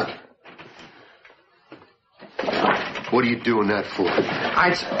a lot. What are you doing that for?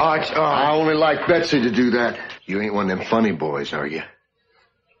 I only like Betsy to do that. You ain't one of them funny boys, are you?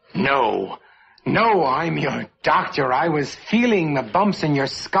 No, I'm your doctor. I was feeling the bumps in your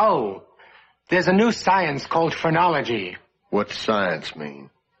skull. There's a new science called phrenology. What's science mean?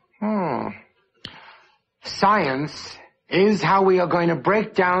 Science is how we are going to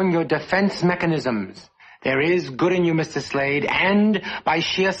break down your defense mechanisms. There is good in you, Mr. Slade, and by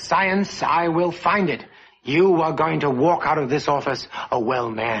sheer science, I will find it. You are going to walk out of this office a well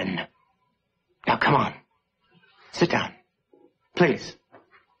man. Now, come on. Sit down. Please.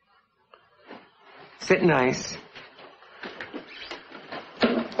 Sit nice.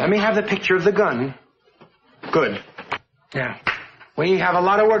 Let me have the picture of the gun. Good. Now, we have a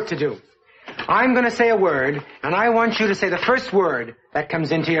lot of work to do. I'm going to say a word, and I want you to say the first word that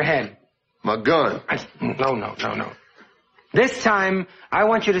comes into your head. My gun. No. This time, I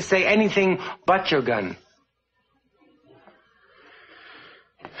want you to say anything but your gun.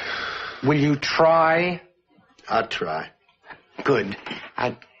 Will you try? I'll try. Good.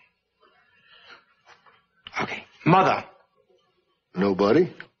 Okay. Mother.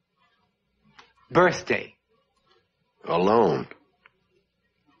 Nobody. Birthday. Alone.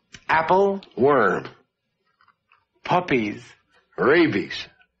 Apple. Worm. Puppies. Rabies.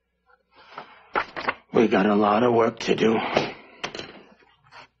 We got a lot of work to do.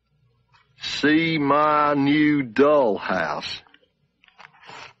 See my new dollhouse.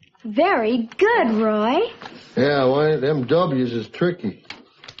 Very good, Roy. Yeah, well, them W's is tricky.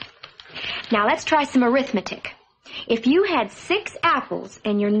 Now let's try some arithmetic. If you had 6 apples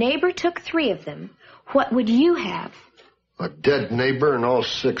and your neighbor took 3 of them, what would you have? A dead neighbor and all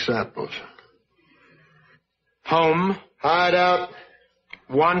 6 apples. Home. Hideout.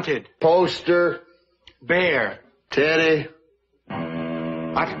 Wanted. Poster. Bear. Teddy.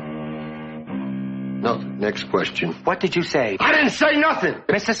 What? Nothing. Next question. What did you say? I didn't say nothing.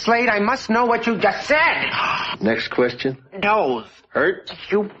 Mr. Slade, I must know what you just said. Next question. Nose. Hurt?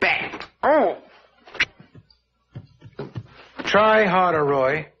 You bet. Oh. Try harder,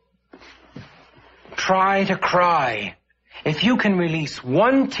 Roy. Try to cry. If you can release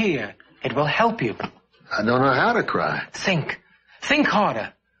one tear, it will help you. I don't know how to cry. Think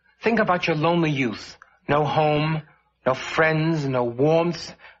harder. Think about your lonely youth. No home, no friends, no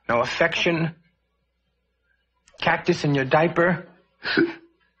warmth, no affection. Cactus in your diaper.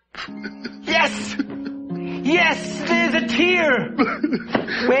 Yes! Yes, there's a tear!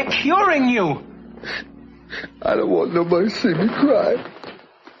 We're curing you! I don't want nobody to see me cry.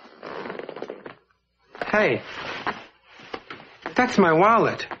 Hey, that's my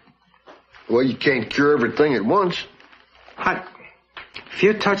wallet. Well, you can't cure everything at once. If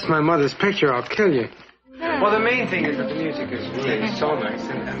you touch my mother's picture, I'll kill you. Well, the main thing is that the music is really so nice,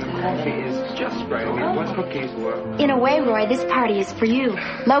 and the coffee is just right. I mean, what cookies were... In a way, Roy, this party is for you.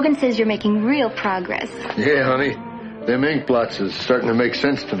 Logan says you're making real progress. Yeah, honey. Them ink blots is starting to make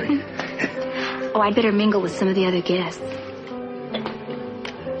sense to me. Oh, I'd better mingle with some of the other guests.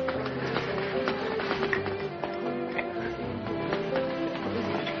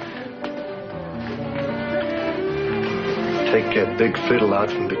 Take that big fiddle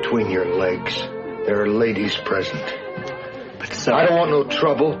out from between your legs. There are ladies present. But, sir... I don't want no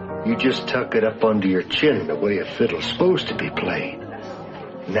trouble. You just tuck it up under your chin the way a fiddle's supposed to be played.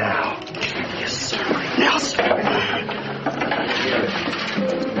 Now. Yes, sir. Now, sir.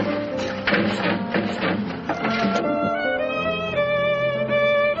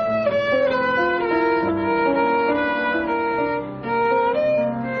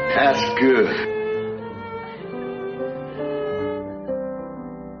 That's good.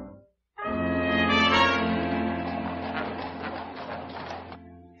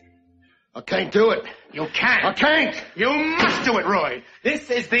 I can't do it. You can't. I can't. You must do it, Roy. This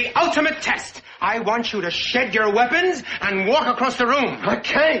is the ultimate test. I want you to shed your weapons and walk across the room. I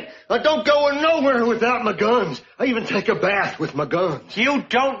can't. I don't go nowhere without my guns. I even take a bath with my guns. You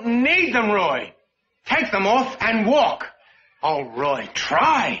don't need them, Roy. Take them off and walk. Oh, Roy,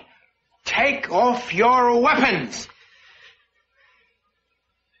 try. Take off your weapons.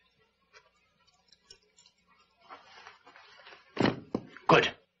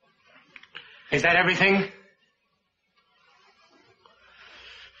 Good. Is that everything?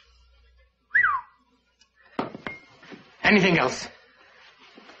 Anything else?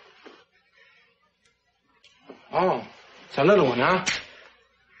 Oh, it's a little one, huh?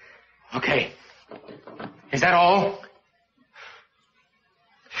 Okay. Is that all?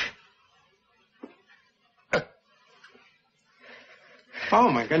 Oh,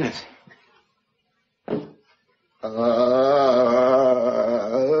 my goodness.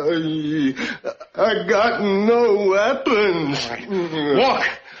 I got no weapons. All right. Walk.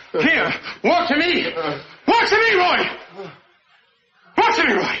 Here. Walk to me. Walk to me, Roy. Walk to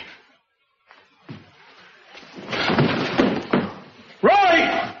me, Roy. Roy!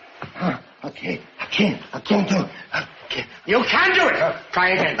 I can't do it. You can do it. Try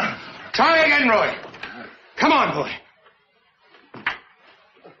again. Try again, Roy. Come on, boy.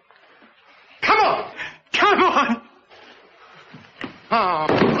 Come on. Come on. Oh.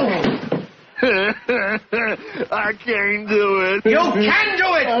 I can't do it. You can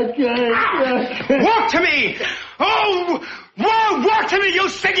do it. I can't. Walk to me. Oh, walk to me, you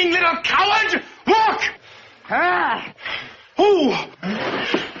stinking little coward. Walk.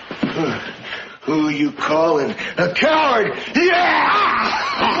 Who are you calling? A coward?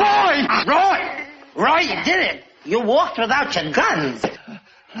 Yeah! Roy, you did it. You walked without your guns.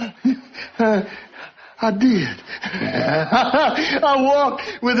 I did. I walked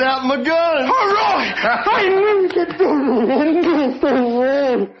without my gun. All right.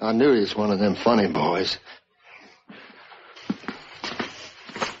 I knew he was one of them funny boys.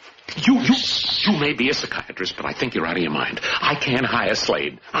 You may be a psychiatrist, but I think you're out of your mind. I can't hire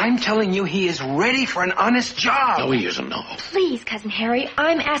Slade. I'm telling you, he is ready for an honest job. No, he isn't, no. Please, Cousin Harry,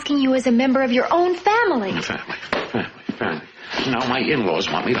 I'm asking you as a member of your own family. Family. Now, my in-laws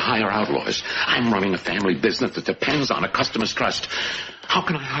want me to hire outlaws. I'm running a family business that depends on a customer's trust. How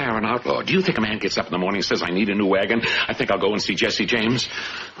can I hire an outlaw? Do you think a man gets up in the morning and says, I need a new wagon? I think I'll go and see Jesse James?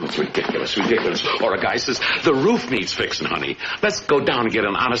 Oh, it's ridiculous. Or a guy says, the roof needs fixing, honey. Let's go down and get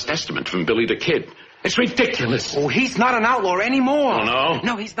an honest estimate from Billy the Kid. It's ridiculous. Oh, he's not an outlaw anymore. Oh, no?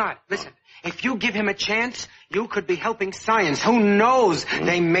 No, he's not. Listen, if you give him a chance, you could be helping science. Who knows?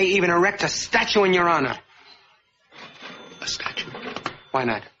 They may even erect a statue in your honor. A statue? Why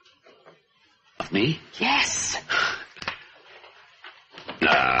not? Of me? Yes.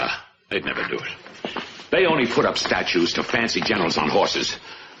 Nah, they'd never do it. They only put up statues to fancy generals on horses.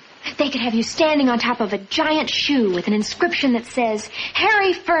 They could have you standing on top of a giant shoe with an inscription that says,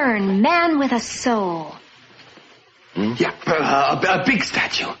 Harry Fern, man with a soul. Yeah, a big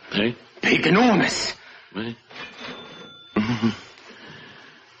statue. Hey? Big, enormous. Hey?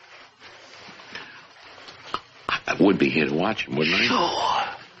 I would be here to watch him, wouldn't I? Sure.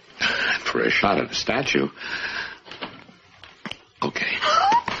 For a shot at a statue. Okay.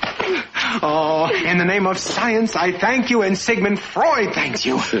 Oh, in the name of science, I thank you, and Sigmund Freud thanks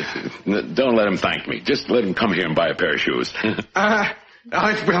you. Don't let him thank me. Just let him come here and buy a pair of shoes.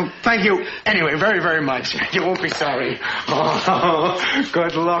 Well, thank you anyway, very, very much. You won't be sorry. Oh,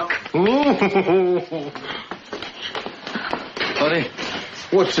 good luck. Honey,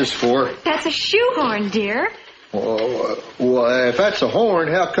 what's this for? That's a shoehorn, dear. Well, if that's a horn,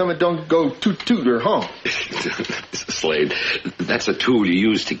 how come it don't go toot-toot or honk? Slade, that's a tool you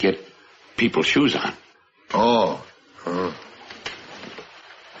use to get people's shoes on. Oh.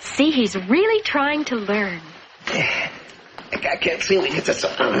 See, he's really trying to learn. I can't seem to get this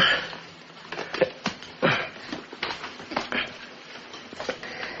on.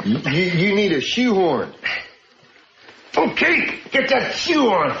 You need a shoehorn. Okay, get that shoe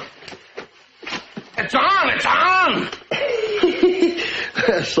on. It's on, it's on.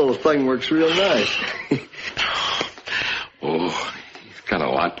 That sort of thing works real nice. Oh, you've got a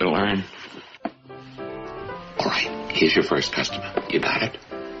lot to learn. All right, here's your first customer. You got it?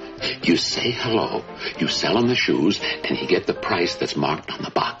 You say hello, you sell him the shoes, and you get the price that's marked on the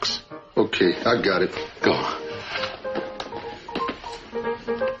box. Okay, I got it. Go.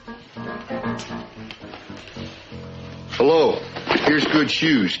 Hello, here's good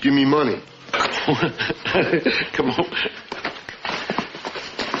shoes. Give me money. Come on.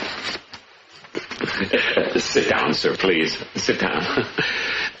 Sit down, sir, please. Sit down.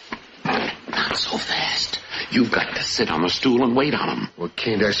 Not so fast. You've got to sit on the stool and wait on him. Well,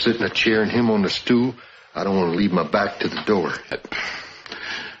 can't I sit in a chair and him on the stool? I don't want to leave my back to the door.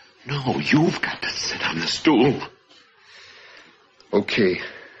 No, you've got to sit on the stool. Okay.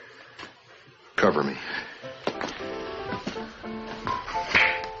 Cover me.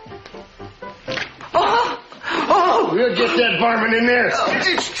 Oh! We'll get that varmint in there. Oh,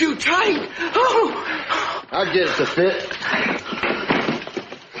 it's too tight. Oh! I'll get it to fit.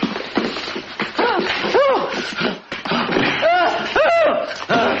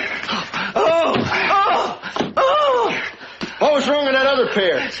 What was wrong with that other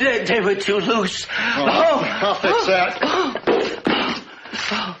pair? They were too loose. I'll fix that.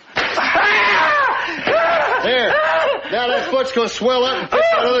 There. Now that foot's going to swell up and fit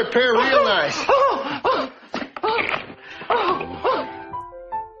that other pair real nice.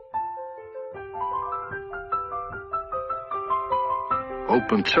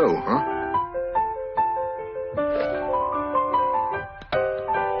 Open toe, huh?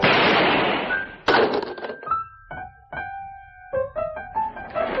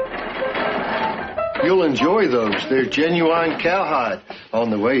 You'll enjoy those. They're genuine cowhide. On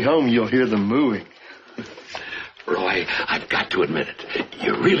the way home, you'll hear them mooing. Roy, I've got to admit it.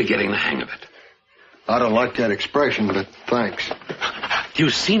 You're really getting the hang of it. I don't like that expression, but thanks. You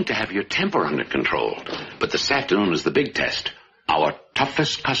seem to have your temper under control. But this afternoon is the big test. Our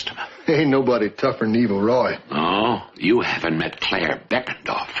toughest customer. Ain't nobody tougher than Evil Roy. Oh, you haven't met Claire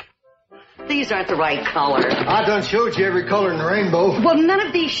Beckendorf. These aren't the right color. I done showed you every color in the rainbow. Well, none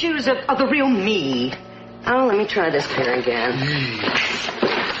of these shoes are the real me. Oh, let me try this pair again.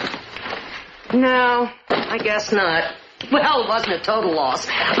 No, I guess not. Well, it wasn't a total loss.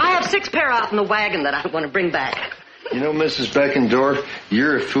 I have 6 pair out in the wagon that I want to bring back. You know, Mrs. Beckendorf,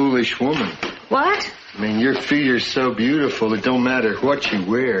 you're a foolish woman. What? I mean, your feet are so beautiful, it don't matter what you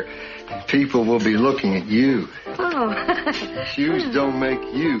wear. People will be looking at you. Oh. Shoes don't make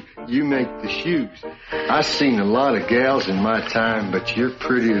you. You make the shoes. I've seen a lot of gals in my time, but you're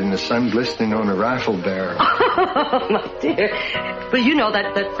prettier than the sun glistening on a rifle barrel. Oh, my dear. Well, you know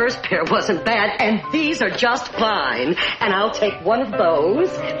that first pair wasn't bad, and these are just fine. And I'll take one of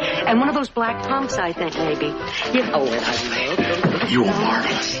those, and one of those black pumps, I think, maybe. You know what I love. You're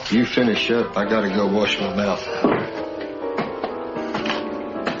marvelous. You finish up. I gotta go wash my mouth.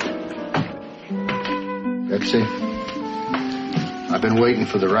 Betsy, I've been waiting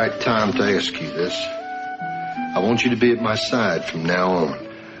for the right time to ask you this. I want you to be at my side from now on.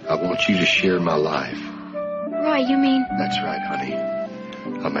 I want you to share my life. Roy, you mean? That's right, honey.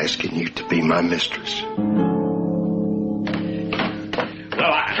 I'm asking you to be my mistress. Well,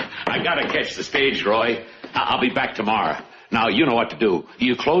 I gotta catch the stage, Roy. I'll be back tomorrow. Now, you know what to do.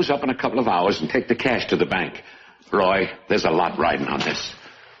 You close up in a couple of hours and take the cash to the bank. Roy, there's a lot riding on this.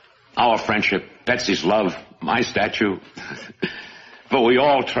 Our friendship, Betsy's love, my statue. But we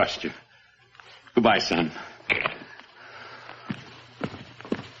all trust you. Goodbye, son.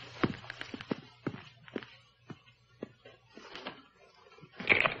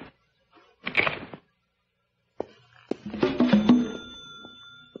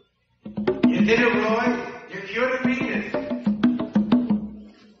 You did it, Roy. You're cured of meanest.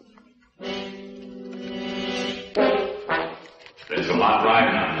 There's a lot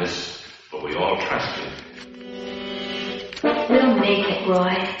riding on this, but we all trust you. We'll make it,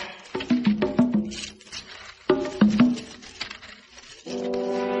 Roy.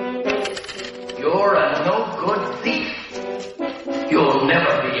 You're a no-good thief. You'll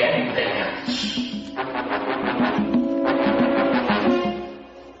never be anything else.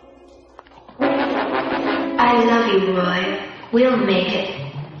 I love you, Roy. We'll make it.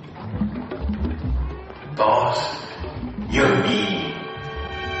 Boss, you're mean.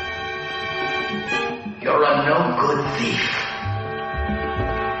 You're a no-good thief.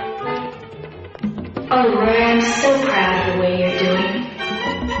 Oh, Roy, I'm so proud of the way you're doing.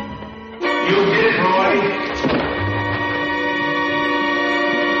 You did it, Roy.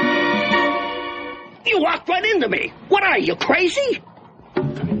 You walked right into me. What are you, crazy?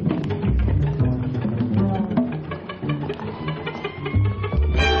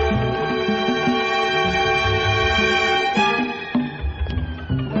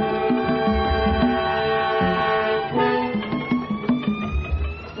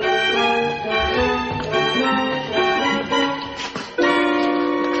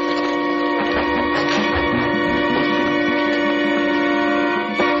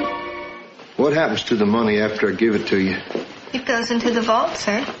 What happens to the money after I give it to you? It goes into the vault,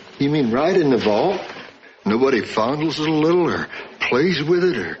 sir. You mean right in the vault? Nobody fondles it a little or plays with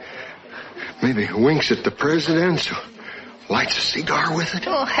it or maybe winks at the president or lights a cigar with it?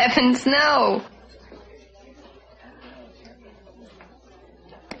 Oh, heavens, no.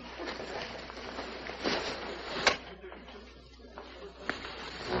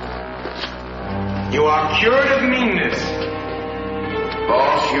 You are cured of meanness.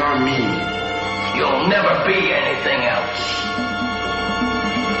 Boss, you're mean. You'll never be anything else.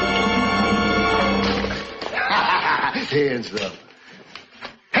 Hands up.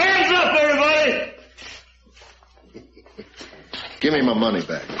 Hands up, everybody! Give me my money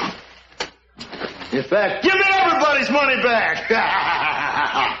back. In fact, Give me everybody's money back!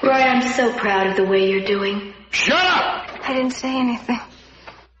 Roy, I'm so proud of the way you're doing. Shut up! I didn't say anything.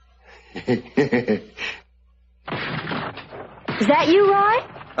 Is that you, Roy?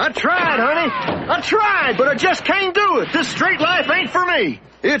 I tried, honey. I tried, but I just can't do it. This street life ain't for me.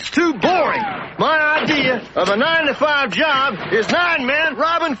 It's too boring. My idea of a 9-to-5 job is 9 men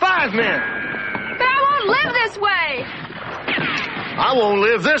robbing 5 men. But I won't live this way. I won't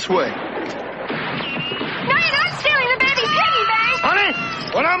live this way. No, you're not stealing the baby's piggy bank. Honey,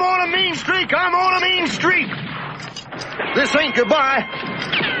 when I'm on a mean streak, I'm on a mean streak. This ain't goodbye.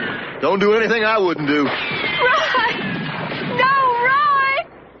 Don't do anything I wouldn't do. Roy! No, Roy!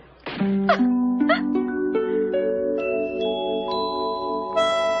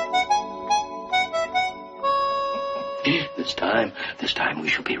 This time we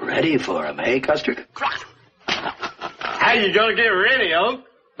shall be ready for him, eh, Custard? How you gonna get ready, Unc?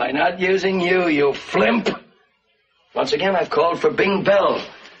 By not using you, you flimp. Once again, I've called for Bing Bell.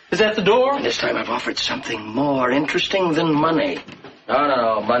 Is that the door? And this time I've offered something more interesting than money.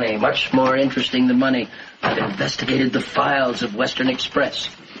 No, money. Much more interesting than money. I've investigated the files of Western Express.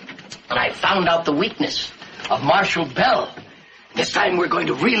 And I found out the weakness of Marshal Bell. This time we're going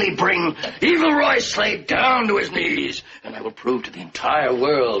to really bring evil Roy Slade down to his knees. And I will prove to the entire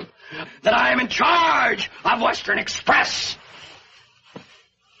world that I am in charge of Western Express.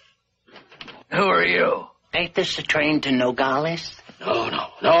 Who are you? Ain't this the train to Nogales?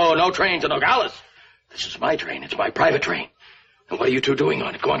 No train to Nogales. This is my train. It's my private train. And what are you two doing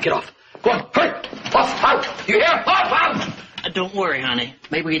on it? Go on, get off. Go on, hurry! Off, out! You hear? Off, out! Don't worry, honey.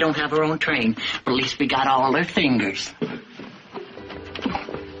 Maybe we don't have our own train, but at least we got all our fingers.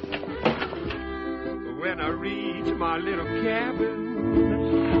 When I reach my little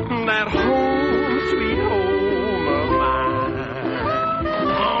cabin, that home, sweet home of mine.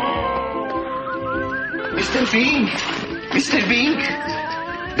 Mr. Bing! Mr. Bing!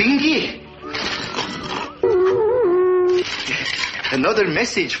 Bingy! Another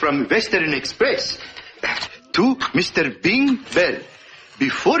message from Western Express. To Mr. Bing Bell.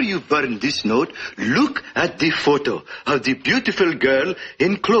 Before you burn this note, look at the photo of the beautiful girl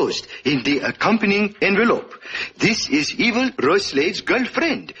enclosed in the accompanying envelope. This is evil Roy Slade's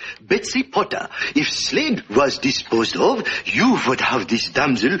girlfriend, Betsy Potter. If Slade was disposed of, you would have this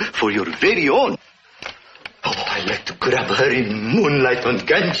damsel for your very own. Oh, I'd like to grab her in moonlight on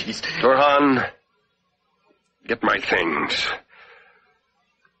Ganges. Turhan, get my things.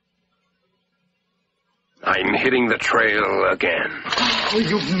 I'm hitting the trail again. Oh,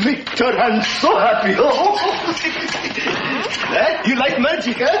 you make Turhan so happy. Oh. You like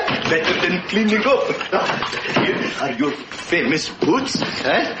magic, huh? Better than cleaning up. Here are your famous boots,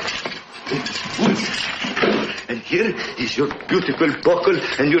 huh? Boots. And here is your beautiful buckle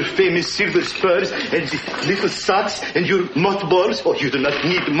and your famous silver spurs and the little socks and your mothballs. Oh, you do not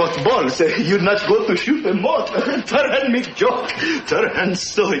need mothballs. You're not going to shoot a moth. Turhan make joke. Turhan's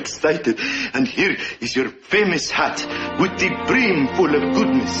so excited. And here is your famous hat with the brim full of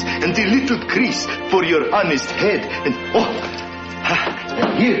goodness and the little crease for your honest head. And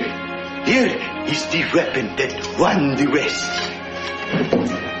and here is the weapon that won the West.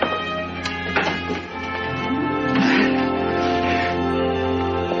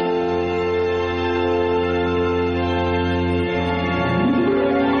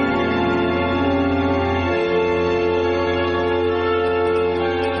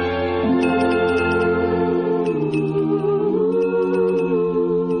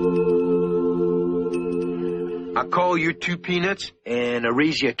 your 2 peanuts and a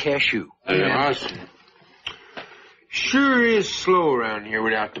raise your cashew. Yeah, I see. Sure is slow around here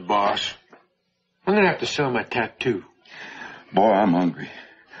without the boss. I'm gonna have to sell my tattoo. Boy, I'm hungry.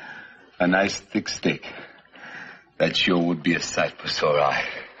 A nice thick steak. That sure would be a sight for sore eye.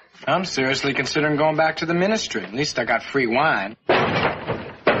 I'm seriously considering going back to the ministry. At least I got free wine.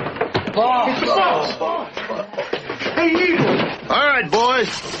 Boss! Hey, Eagle! All right, boys.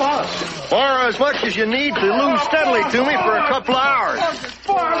 Boss. Or as much as you need to lose steadily to me for a couple of hours.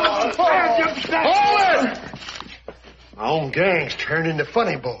 Hold it! My own gang's turned into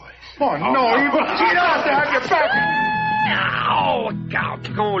funny boys. Oh, no, Eagle. Get out there, have your back. Oh, God,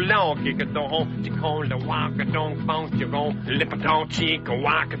 you go long, kick it on, you call the waka don't bounce, you go lip it on cheek, a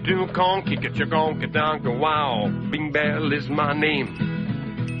waka do con, kick it, you go get down, go wow. Bing Bell is my name.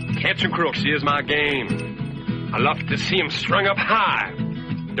 Catching crooks is my game. I love to see 'em strung up high.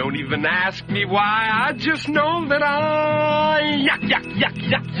 Don't even ask me why, I just know that yuck,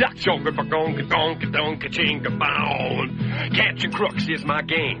 choke gonka donka donka chinka bound. Catching crooks is my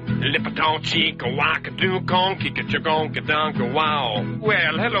game. Lip it on cheek, a waka do con, kick it, your gonka donka wow.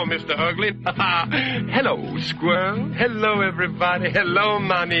 Well, hello, Mr. Ugly. Hello, squirrel. Hello, everybody. Hello,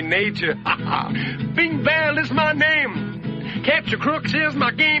 mommy nature. Bing Bell is my name. Catch crooks is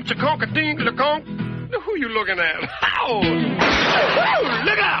my game. Chaconka ding la conk. Who you looking at? Ow!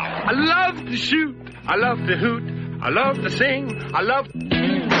 Look out! I love to shoot. I love to hoot. I love to sing. I love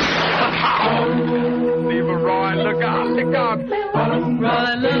Leroy, look out, look out.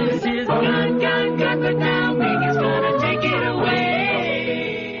 Roy loves his gun, but now Biggie's gonna take it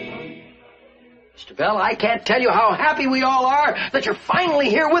away. Mr. Bell, I can't tell you how happy we all are that you're finally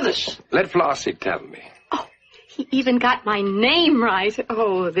here with us. Let Flossie tell me. He even got my name right.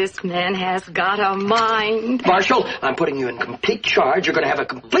 Oh, this man has got a mind. Marshal, I'm putting you in complete charge. You're going to have a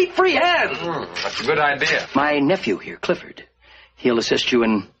complete free hand. That's a good idea. My nephew here, Clifford. He'll assist you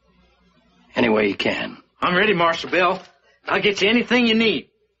in any way he can. I'm ready, Marshal Bell. I'll get you anything you need.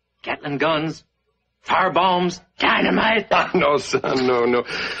 Gatling guns, fire bombs, dynamite. No, son, no.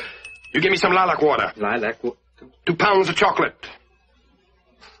 You give me some lilac water. Lilac water? 2 pounds of chocolate.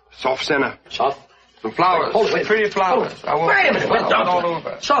 Soft center. Soft? Some flowers. Hold it. Pretty flowers. Wait a minute. All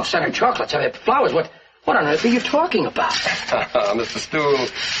over. Soft center chocolates. I mean, flowers. What on earth are you talking about? Mr. Stool,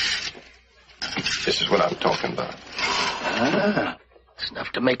 this is what I'm talking about. It's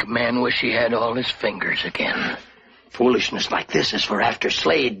enough to make a man wish he had all his fingers again. Foolishness like this is for after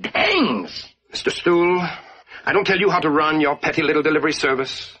Slade hangs. Mr. Stool, I don't tell you how to run your petty little delivery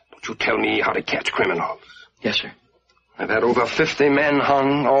service. Don't you tell me how to catch criminals. Yes, sir. I've had over 50 men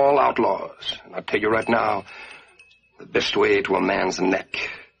hung, all outlaws. And I'll tell you right now, the best way to a man's neck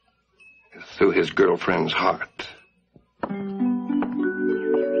is through his girlfriend's heart.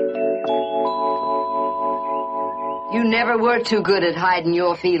 You never were too good at hiding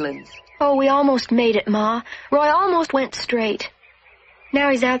your feelings. Oh, we almost made it, Ma. Roy almost went straight. Now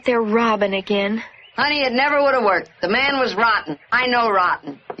he's out there robbing again. Honey, it never would have worked. The man was rotten. I know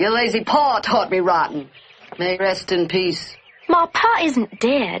rotten. Your lazy paw taught me rotten. May rest in peace. Ma, Pa isn't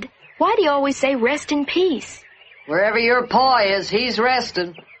dead. Why do you always say rest in peace? Wherever your paw is, he's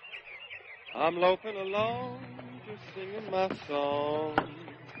resting. I'm loping along, just singing my song.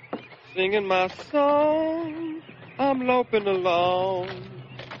 Singing my song, I'm loping along.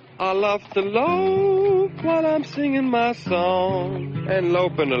 I love to lope while I'm singing my song. And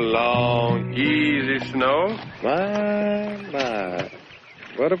loping along, easy, Snow. My.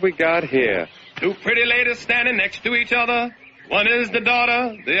 What have we got here? 2 pretty ladies standing next to each other. One is the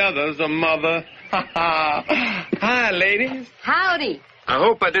daughter, the other's the mother. Hi, ladies. Howdy. I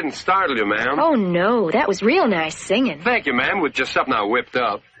hope I didn't startle you, ma'am. Oh, no, that was real nice singing. Thank you, ma'am, with just something I whipped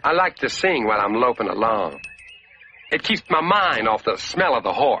up. I like to sing while I'm loping along. It keeps my mind off the smell of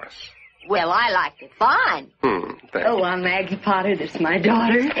the horse. Well, I liked it fine. Thank you. I'm Maggie Potter. This is my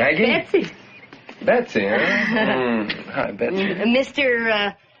daughter. Maggie? Betsy. Betsy, huh? Hi, Betsy.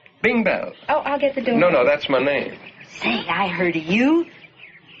 Mr. Bing Bell. Oh, I'll get the door. No, that's my name. Say, I heard of you.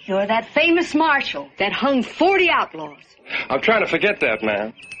 You're that famous marshal that hung 40 outlaws. I'm trying to forget that,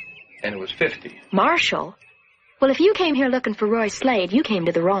 ma'am. And it was 50. Marshal? Well, if you came here looking for Roy Slade, you came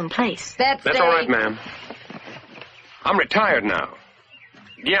to the wrong place. That's all right, ma'am. I'm retired now.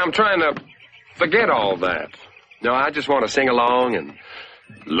 Yeah, I'm trying to forget all that. No, I just want to sing along and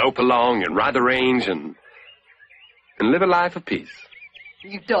lope along and ride the range and live a life of peace.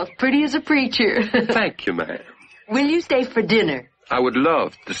 You talk pretty as a preacher. Thank you, ma'am. Will you stay for dinner? I would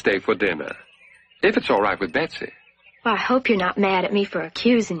love to stay for dinner, if it's all right with Betsy. Well, I hope you're not mad at me for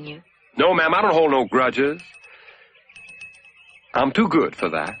accusing you. No, ma'am, I don't hold no grudges. I'm too good for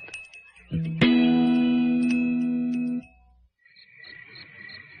that.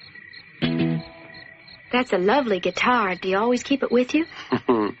 That's a lovely guitar. Do you always keep it with you?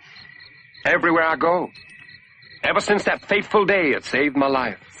 Everywhere I go. Ever since that fateful day, it saved my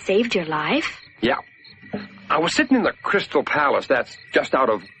life. Saved your life? Yeah. I was sitting in the Crystal Palace, that's just out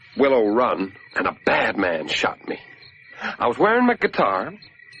of Willow Run, and a bad man shot me. I was wearing my guitar,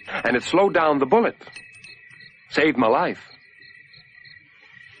 and it slowed down the bullet. Saved my life.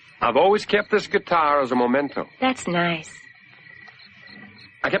 I've always kept this guitar as a memento. That's nice.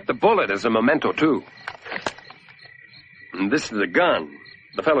 I kept the bullet as a memento, too. And this is the gun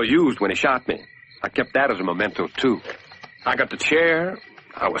the fellow used when he shot me. I kept that as a memento, too. I got the chair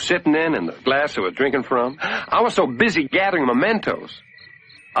I was sitting in and the glass I was drinking from. I was so busy gathering mementos,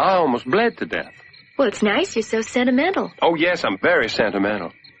 I almost bled to death. Well, it's nice you're so sentimental. Oh, yes, I'm very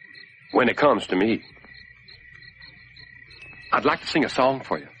sentimental when it comes to me. I'd like to sing a song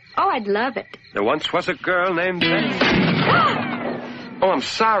for you. Oh, I'd love it. There once was a girl named Betsy. Oh, I'm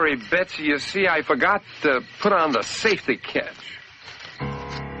sorry, Betsy. You see, I forgot to put on the safety catch.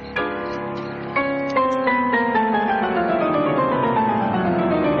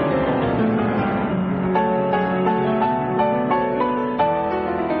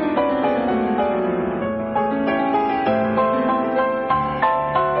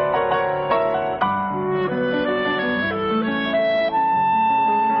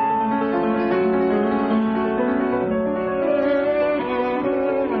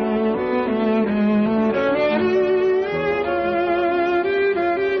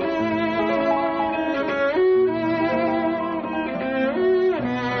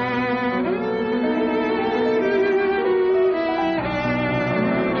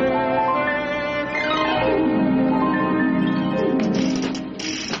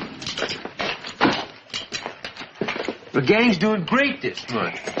 The gang's doing great this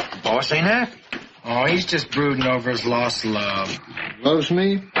month. Boss ain't happy. Oh, he's just brooding over his lost love. Loves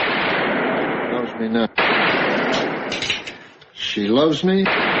me? Loves me not. She loves me?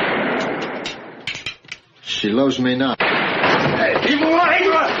 She loves me not. Hey, Evil Roy!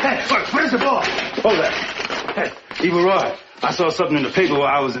 Evil Roy! Hey, look, where's the ball? Hold that. Hey, Evil Roy, I saw something in the paper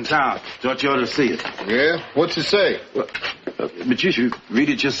while I was in town. Thought you ought to see it. Yeah? What's it say? Well, but you should read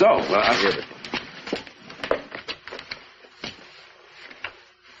it yourself. I get it.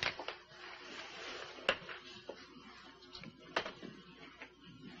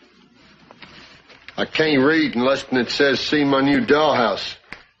 I can't read unless it says, see my new dollhouse.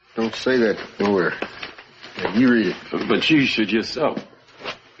 Don't say that nowhere. Yeah, you read it. But you should yourself.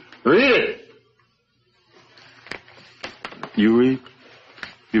 Read it. You read?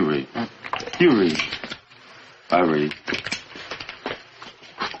 You read. You read. I read.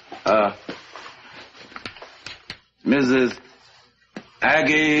 Mrs.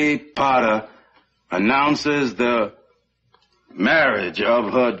 Aggie Potter announces the marriage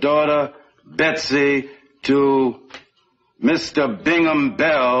of her daughter, Betsy, to Mr. Bingham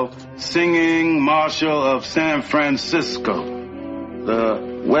Bell, singing Marshal of San Francisco.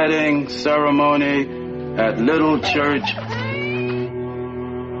 The wedding ceremony at Little Church.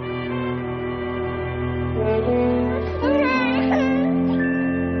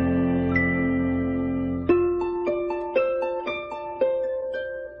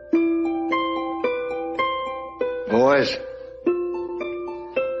 Boys,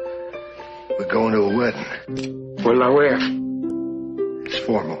 we're going to a wedding. Well, now where? It's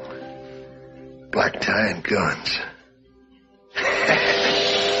formal. Black tie and guns.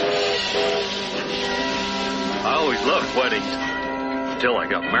 I always loved weddings until I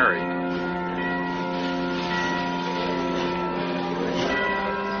got married.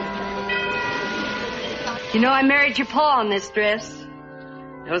 You know, I married your pa in this dress.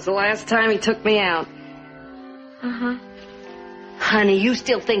 That was the last time he took me out. Uh-huh. Honey, you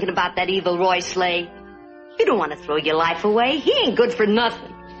still thinking about that evil Roy Slade? You don't want to throw your life away. He ain't good for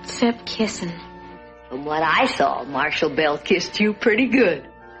nothing. Except kissing. From what I saw, Marshal Bell kissed you pretty good.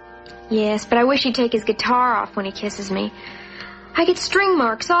 Yes, but I wish he'd take his guitar off when he kisses me. I get string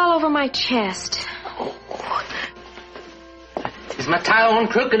marks all over my chest. Is my tie on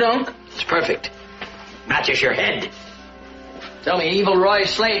crooked, Unc? It's perfect. Matches your head. Tell me, evil Roy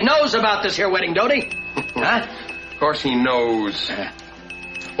Slade knows about this here wedding, don't he? Huh? Of course he knows.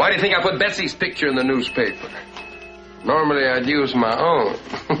 Why do you think I put Betsy's picture in the newspaper? Normally I'd use my own.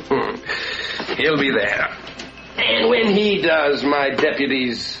 He'll be there. And when he does, my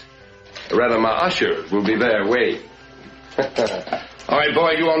deputies, or rather my ushers, will be there waiting. All right,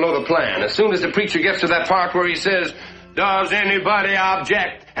 boy, you all know the plan. As soon as the preacher gets to that part where he says, does anybody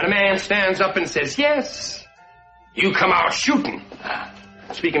object? And a man stands up and says, yes. You come out shooting.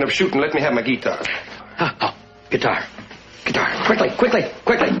 Speaking of shooting, let me have my guitar. Guitar. Quickly.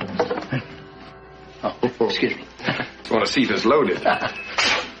 Oh. Excuse me. Just want to see if it's loaded.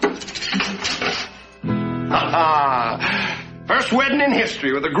 First wedding in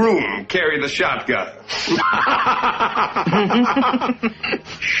history with a groom carry the shotgun.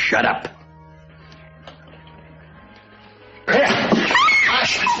 Shut up.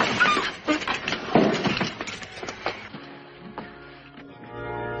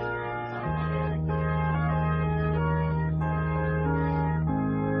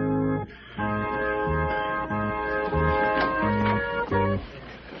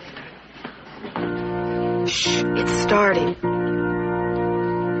 Shh, it's starting.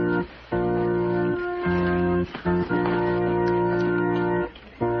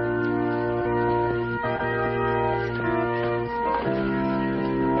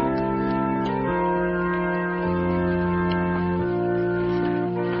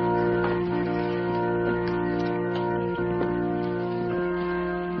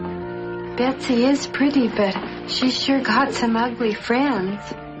 Betsy is pretty, but she's sure got some ugly friends.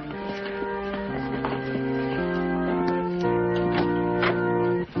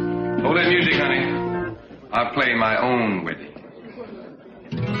 Hold that music, honey. I play my own wedding.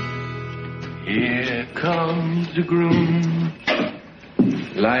 Here comes the groom,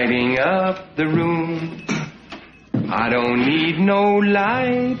 lighting up the room. I don't need no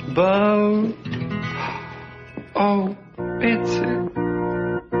light bulb. Oh, Betsy.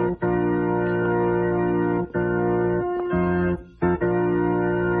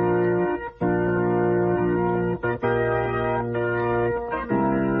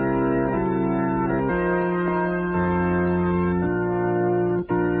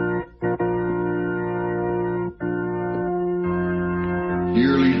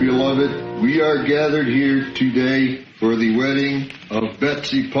 Dearly beloved, we are gathered here today for the wedding of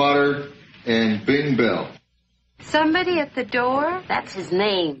Betsy Potter and Bing Bell. Somebody at the door? That's his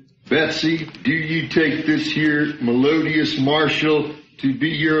name. Betsy, do you take this here melodious Marshall to be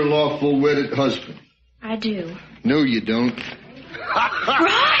your lawful wedded husband? I do. No, you don't.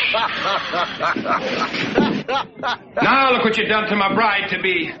 Now look what you done to my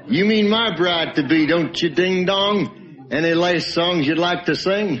bride-to-be. You mean my bride-to-be, don't you, ding-dong? Any last songs you'd like to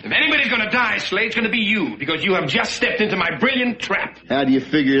sing? If anybody's gonna die, Slade, it's gonna be you, because you have just stepped into my brilliant trap. How do you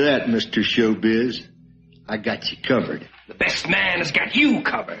figure that, Mr. Showbiz? I got you covered. The best man has got you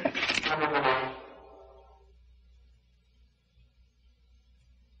covered.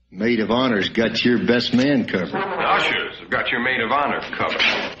 Maid of Honor's got your best man covered. The ushers have got your maid of honor covered.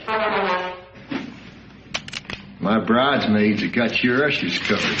 My bridesmaids have got your ushers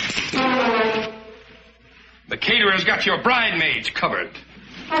covered. The caterer's got your bridesmaids covered.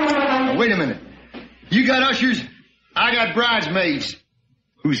 Now, wait a minute. You got ushers, I got bridesmaids.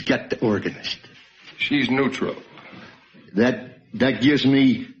 Who's got the organist? She's neutral. That gives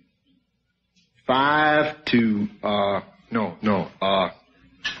me 5 to, I'm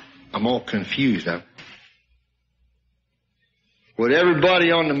all confused. Would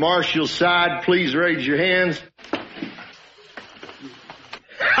everybody on the Marshall side please raise your hands?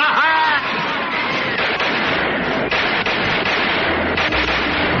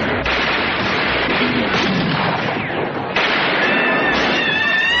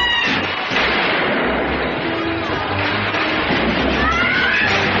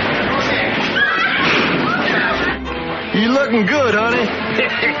 You looking good, honey.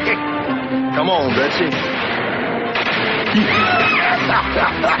 Come on, Betsy.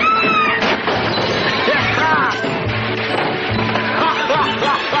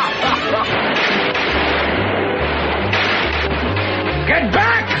 Get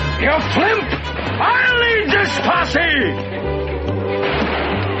back, you flimp! I'll lead this posse!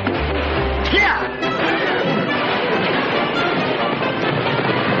 Yeah!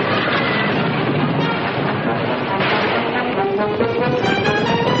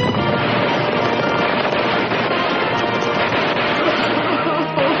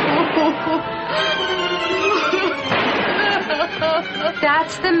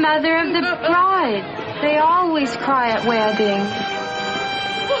 That's the mother of the bride. They always cry at weddings.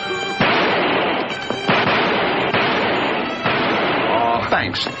 Oh,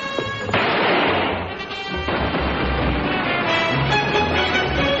 thanks.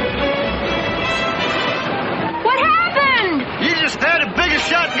 What happened? You just had the biggest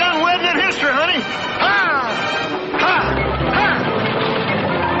shotgun wedding in history, honey. Ha! Ha! Ha!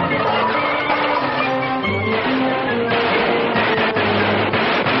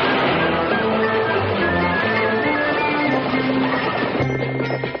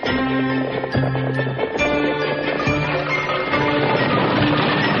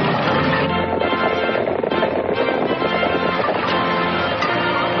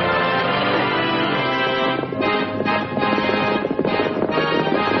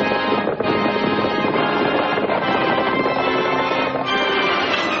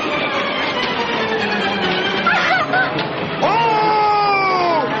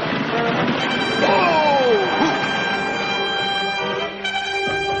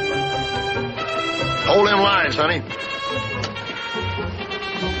 honey.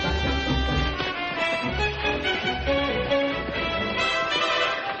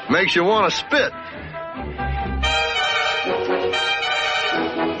 Makes you want to spit.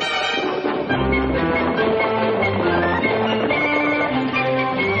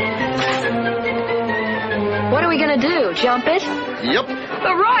 What are we gonna do, jump it? Yep.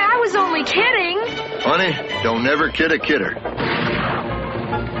 But Roy, I was only kidding. Honey, don't never kid a kidder.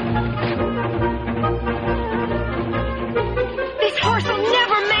 This horse will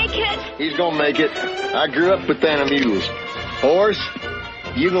never make it. He's gonna make it. I grew up with animals. Horse,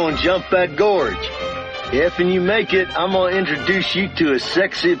 you gonna jump that gorge. If and you make it, I'm gonna introduce you to a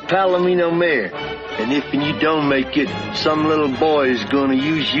sexy Palomino mare. And if and you don't make it, some little boy is gonna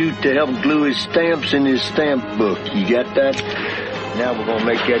use you to help glue his stamps in his stamp book. You got that? Now we're gonna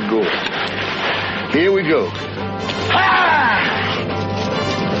make that gorge. Here we go. Ha!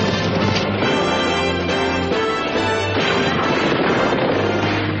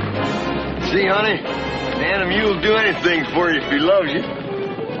 See, honey, an animal will do anything for you if he loves you.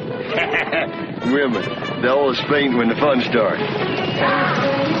 Women, they always faint when the fun starts.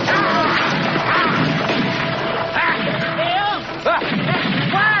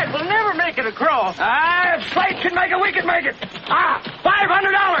 Slade will never make it across. If Slade can make it, we can make it.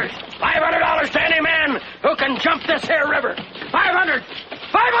 $500. $500 to any man who can jump this here river. $500.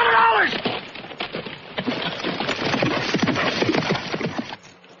 $500.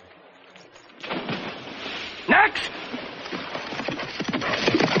 Next.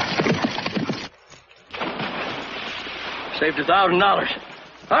 Saved $1,000.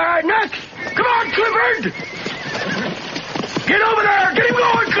 All right, next. Come on, Clifford. Get over there. Get him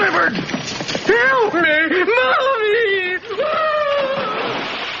going, Clifford. Help me. Mommy.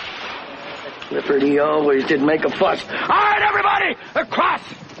 Clifford, he always did make a fuss. All right, everybody. Across.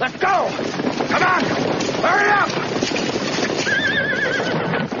 Let's go. Come on. Hurry up.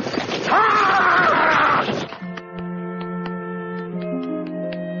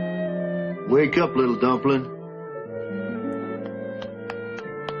 Wake up, little dumpling.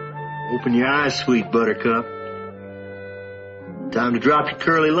 Open your eyes, sweet buttercup. Time to drop your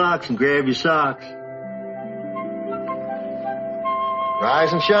curly locks and grab your socks.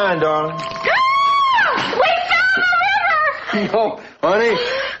 Rise and shine, darling. We fell in the river! No, honey,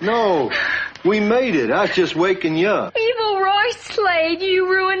 no. We made it. I was just waking you up. Evil Roy Slade, you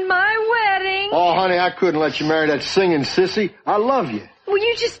ruined my wedding. Oh, honey, I couldn't let you marry that singing sissy. I love you. Well,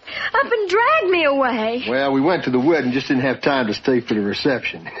 you just up and dragged me away. Well, we went to the wedding, just didn't have time to stay for the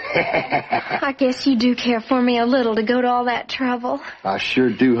reception. I guess you do care for me a little to go to all that trouble. I sure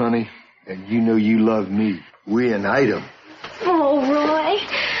do, honey. And you know you love me. We're an item. Oh,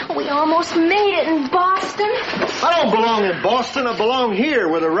 Roy, we almost made it in Boston. I don't belong in Boston. I belong here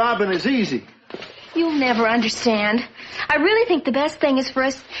where the robbing is easy. You'll never understand. I really think the best thing is for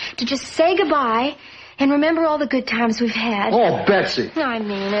us to just say goodbye and remember all the good times we've had. Oh, Betsy. I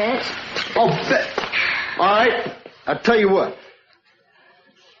mean it. Oh, all right. I'll tell you what.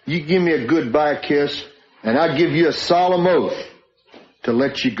 You give me a goodbye kiss, and I'll give you a solemn oath to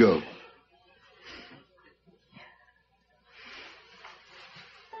let you go.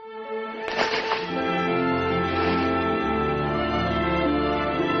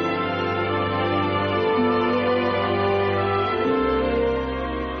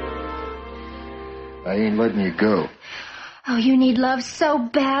 I ain't letting you go. Oh, you need love so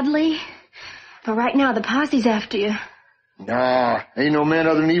badly. But right now, the posse's after you. Nah, ain't no man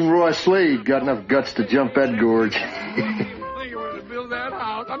other than even Roy Slade got enough guts to jump that gorge. Build that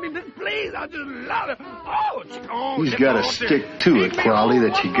house. I mean, this place, I just love it. Oh, He's got to stick to it, Crowley,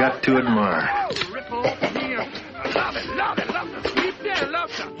 that you got to admire. Love the sweet there, love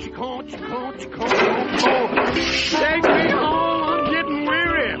the chicken. Take me home, I'm getting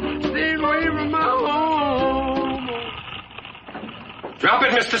weary. Staying away from my home. Drop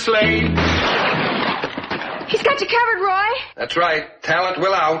it, Mr. Slade. He's got you covered, Roy. That's right. Talent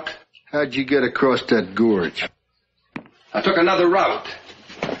will out. How'd you get across that gorge? I took another route.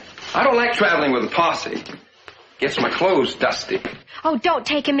 I don't like traveling with a posse. Gets my clothes dusty. Oh, don't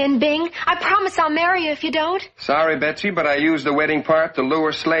take him in, Bing. I promise I'll marry you if you don't. Sorry, Betsy, but I used the wedding part to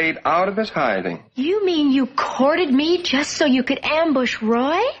lure Slade out of his hiding. You mean you courted me just so you could ambush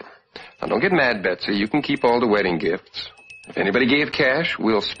Roy? Now, don't get mad, Betsy. You can keep all the wedding gifts. If anybody gave cash,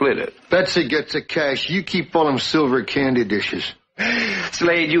 we'll split it. Betsy gets the cash. You keep all them silver candy dishes.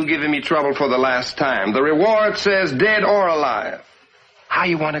 Slade, you giving me trouble for the last time. The reward says dead or alive. How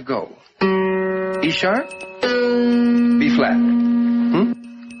you want to go? E sharp? B flat?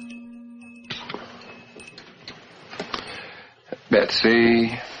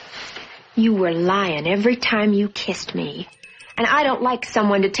 Betsy. You were lying every time you kissed me. And I don't like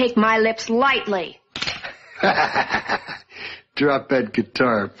someone to take my lips lightly. Drop that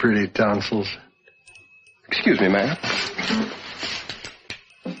guitar, pretty tonsils. Excuse me, ma'am.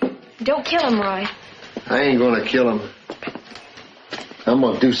 Don't kill him, Roy. I ain't gonna kill him. I'm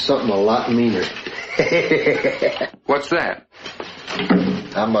gonna do something a lot meaner. What's that?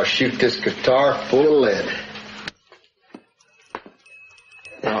 I'm gonna shoot this guitar full of lead.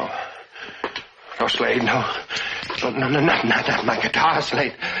 No. No, Slade, no. No, not my guitar,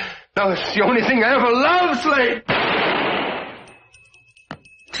 Slade. No, it's the only thing I ever loved, Slade.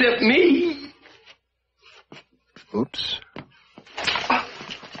 Except me. Oops. Oh.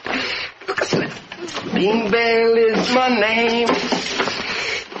 Look, Slade. Bing Bell is my name.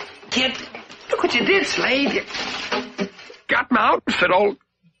 Kid, look what you did, Slade. You got my outfit all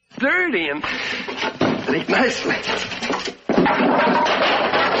dirty and sleep nicely.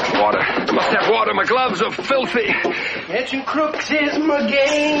 Water. I must have water. My gloves are filthy. Catching crooks is my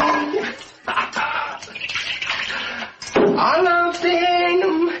game. I love to hang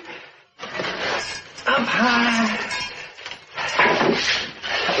them up high.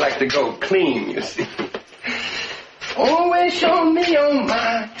 I like to go clean, you see. Always show me on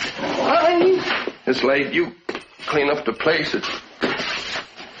my mind. It's late. You clean up the place. It's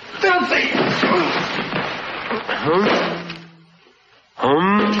filthy.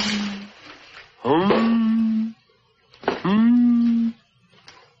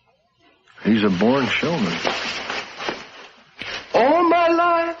 He's a born showman. All my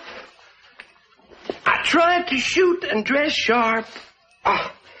life, I tried to shoot and dress sharp.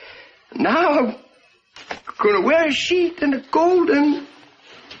 Now I'm gonna wear a sheet and a golden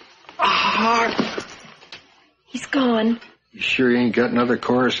harp. He's gone. You sure he ain't got another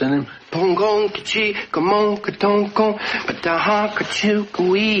chorus in him? Pongong kachi, kamong katongkong, pataha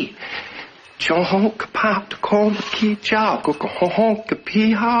kachukui. Chohong kapap to kom ki chow, kokohong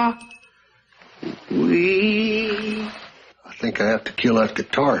kapiha. We. I think I have to kill that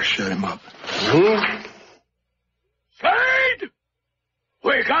guitar, shut him up. Slade!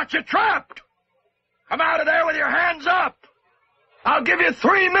 We got you trapped! Come out of there with your hands up! I'll give you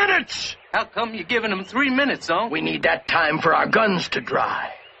 3 minutes! How come you're giving him 3 minutes, Unc? We need that time for our guns to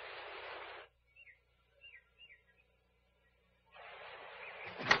dry.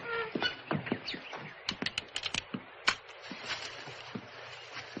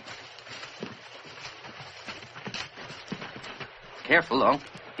 Careful, Unc.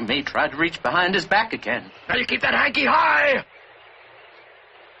 He may try to reach behind his back again. Now you keep that hanky high!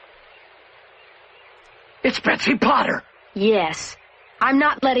 It's Betsy Potter. Yes. I'm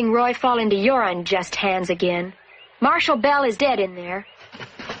not letting Roy fall into your unjust hands again. Marshal Bell is dead in there.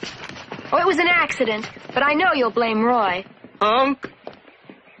 Oh, it was an accident, but I know you'll blame Roy. Unc.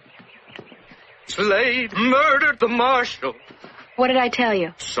 Slade murdered the marshal. What did I tell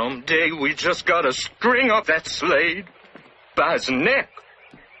you? Someday we just gotta string up that Slade by his neck.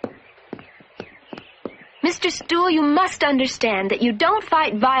 Mr. Stool, you must understand that you don't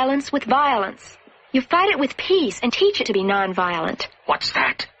fight violence with violence. You fight it with peace and teach it to be nonviolent. What's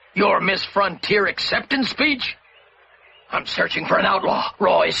that? Your Miss Frontier acceptance speech? I'm searching for an outlaw,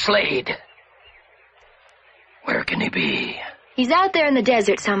 Roy Slade. Where can he be? He's out there in the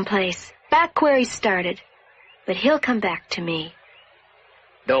desert someplace, back where he started. But he'll come back to me.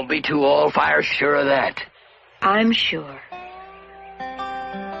 Don't be too all-fire sure of that. I'm sure.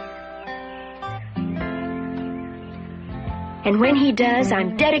 And when he does,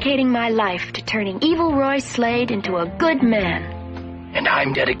 I'm dedicating my life to turning evil Roy Slade into a good man. And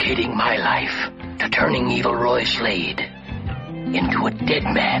I'm dedicating my life to turning evil Roy Slade into a dead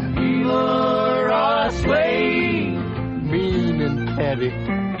man. Evil Roy Slade, mean and petty.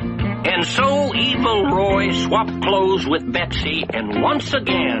 And so evil Roy swapped clothes with Betsy and once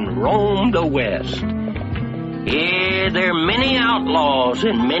again roamed the West. Yeah, there are many outlaws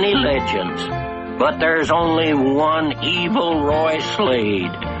and many legends, but there's only one evil Roy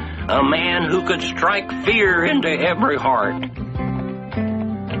Slade, a man who could strike fear into every heart,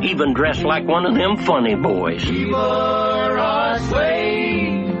 even dressed like one of them funny boys. Evil Roy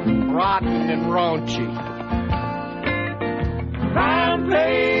Slade, rotten and raunchy, crime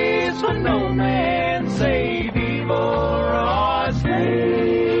place where no man safe.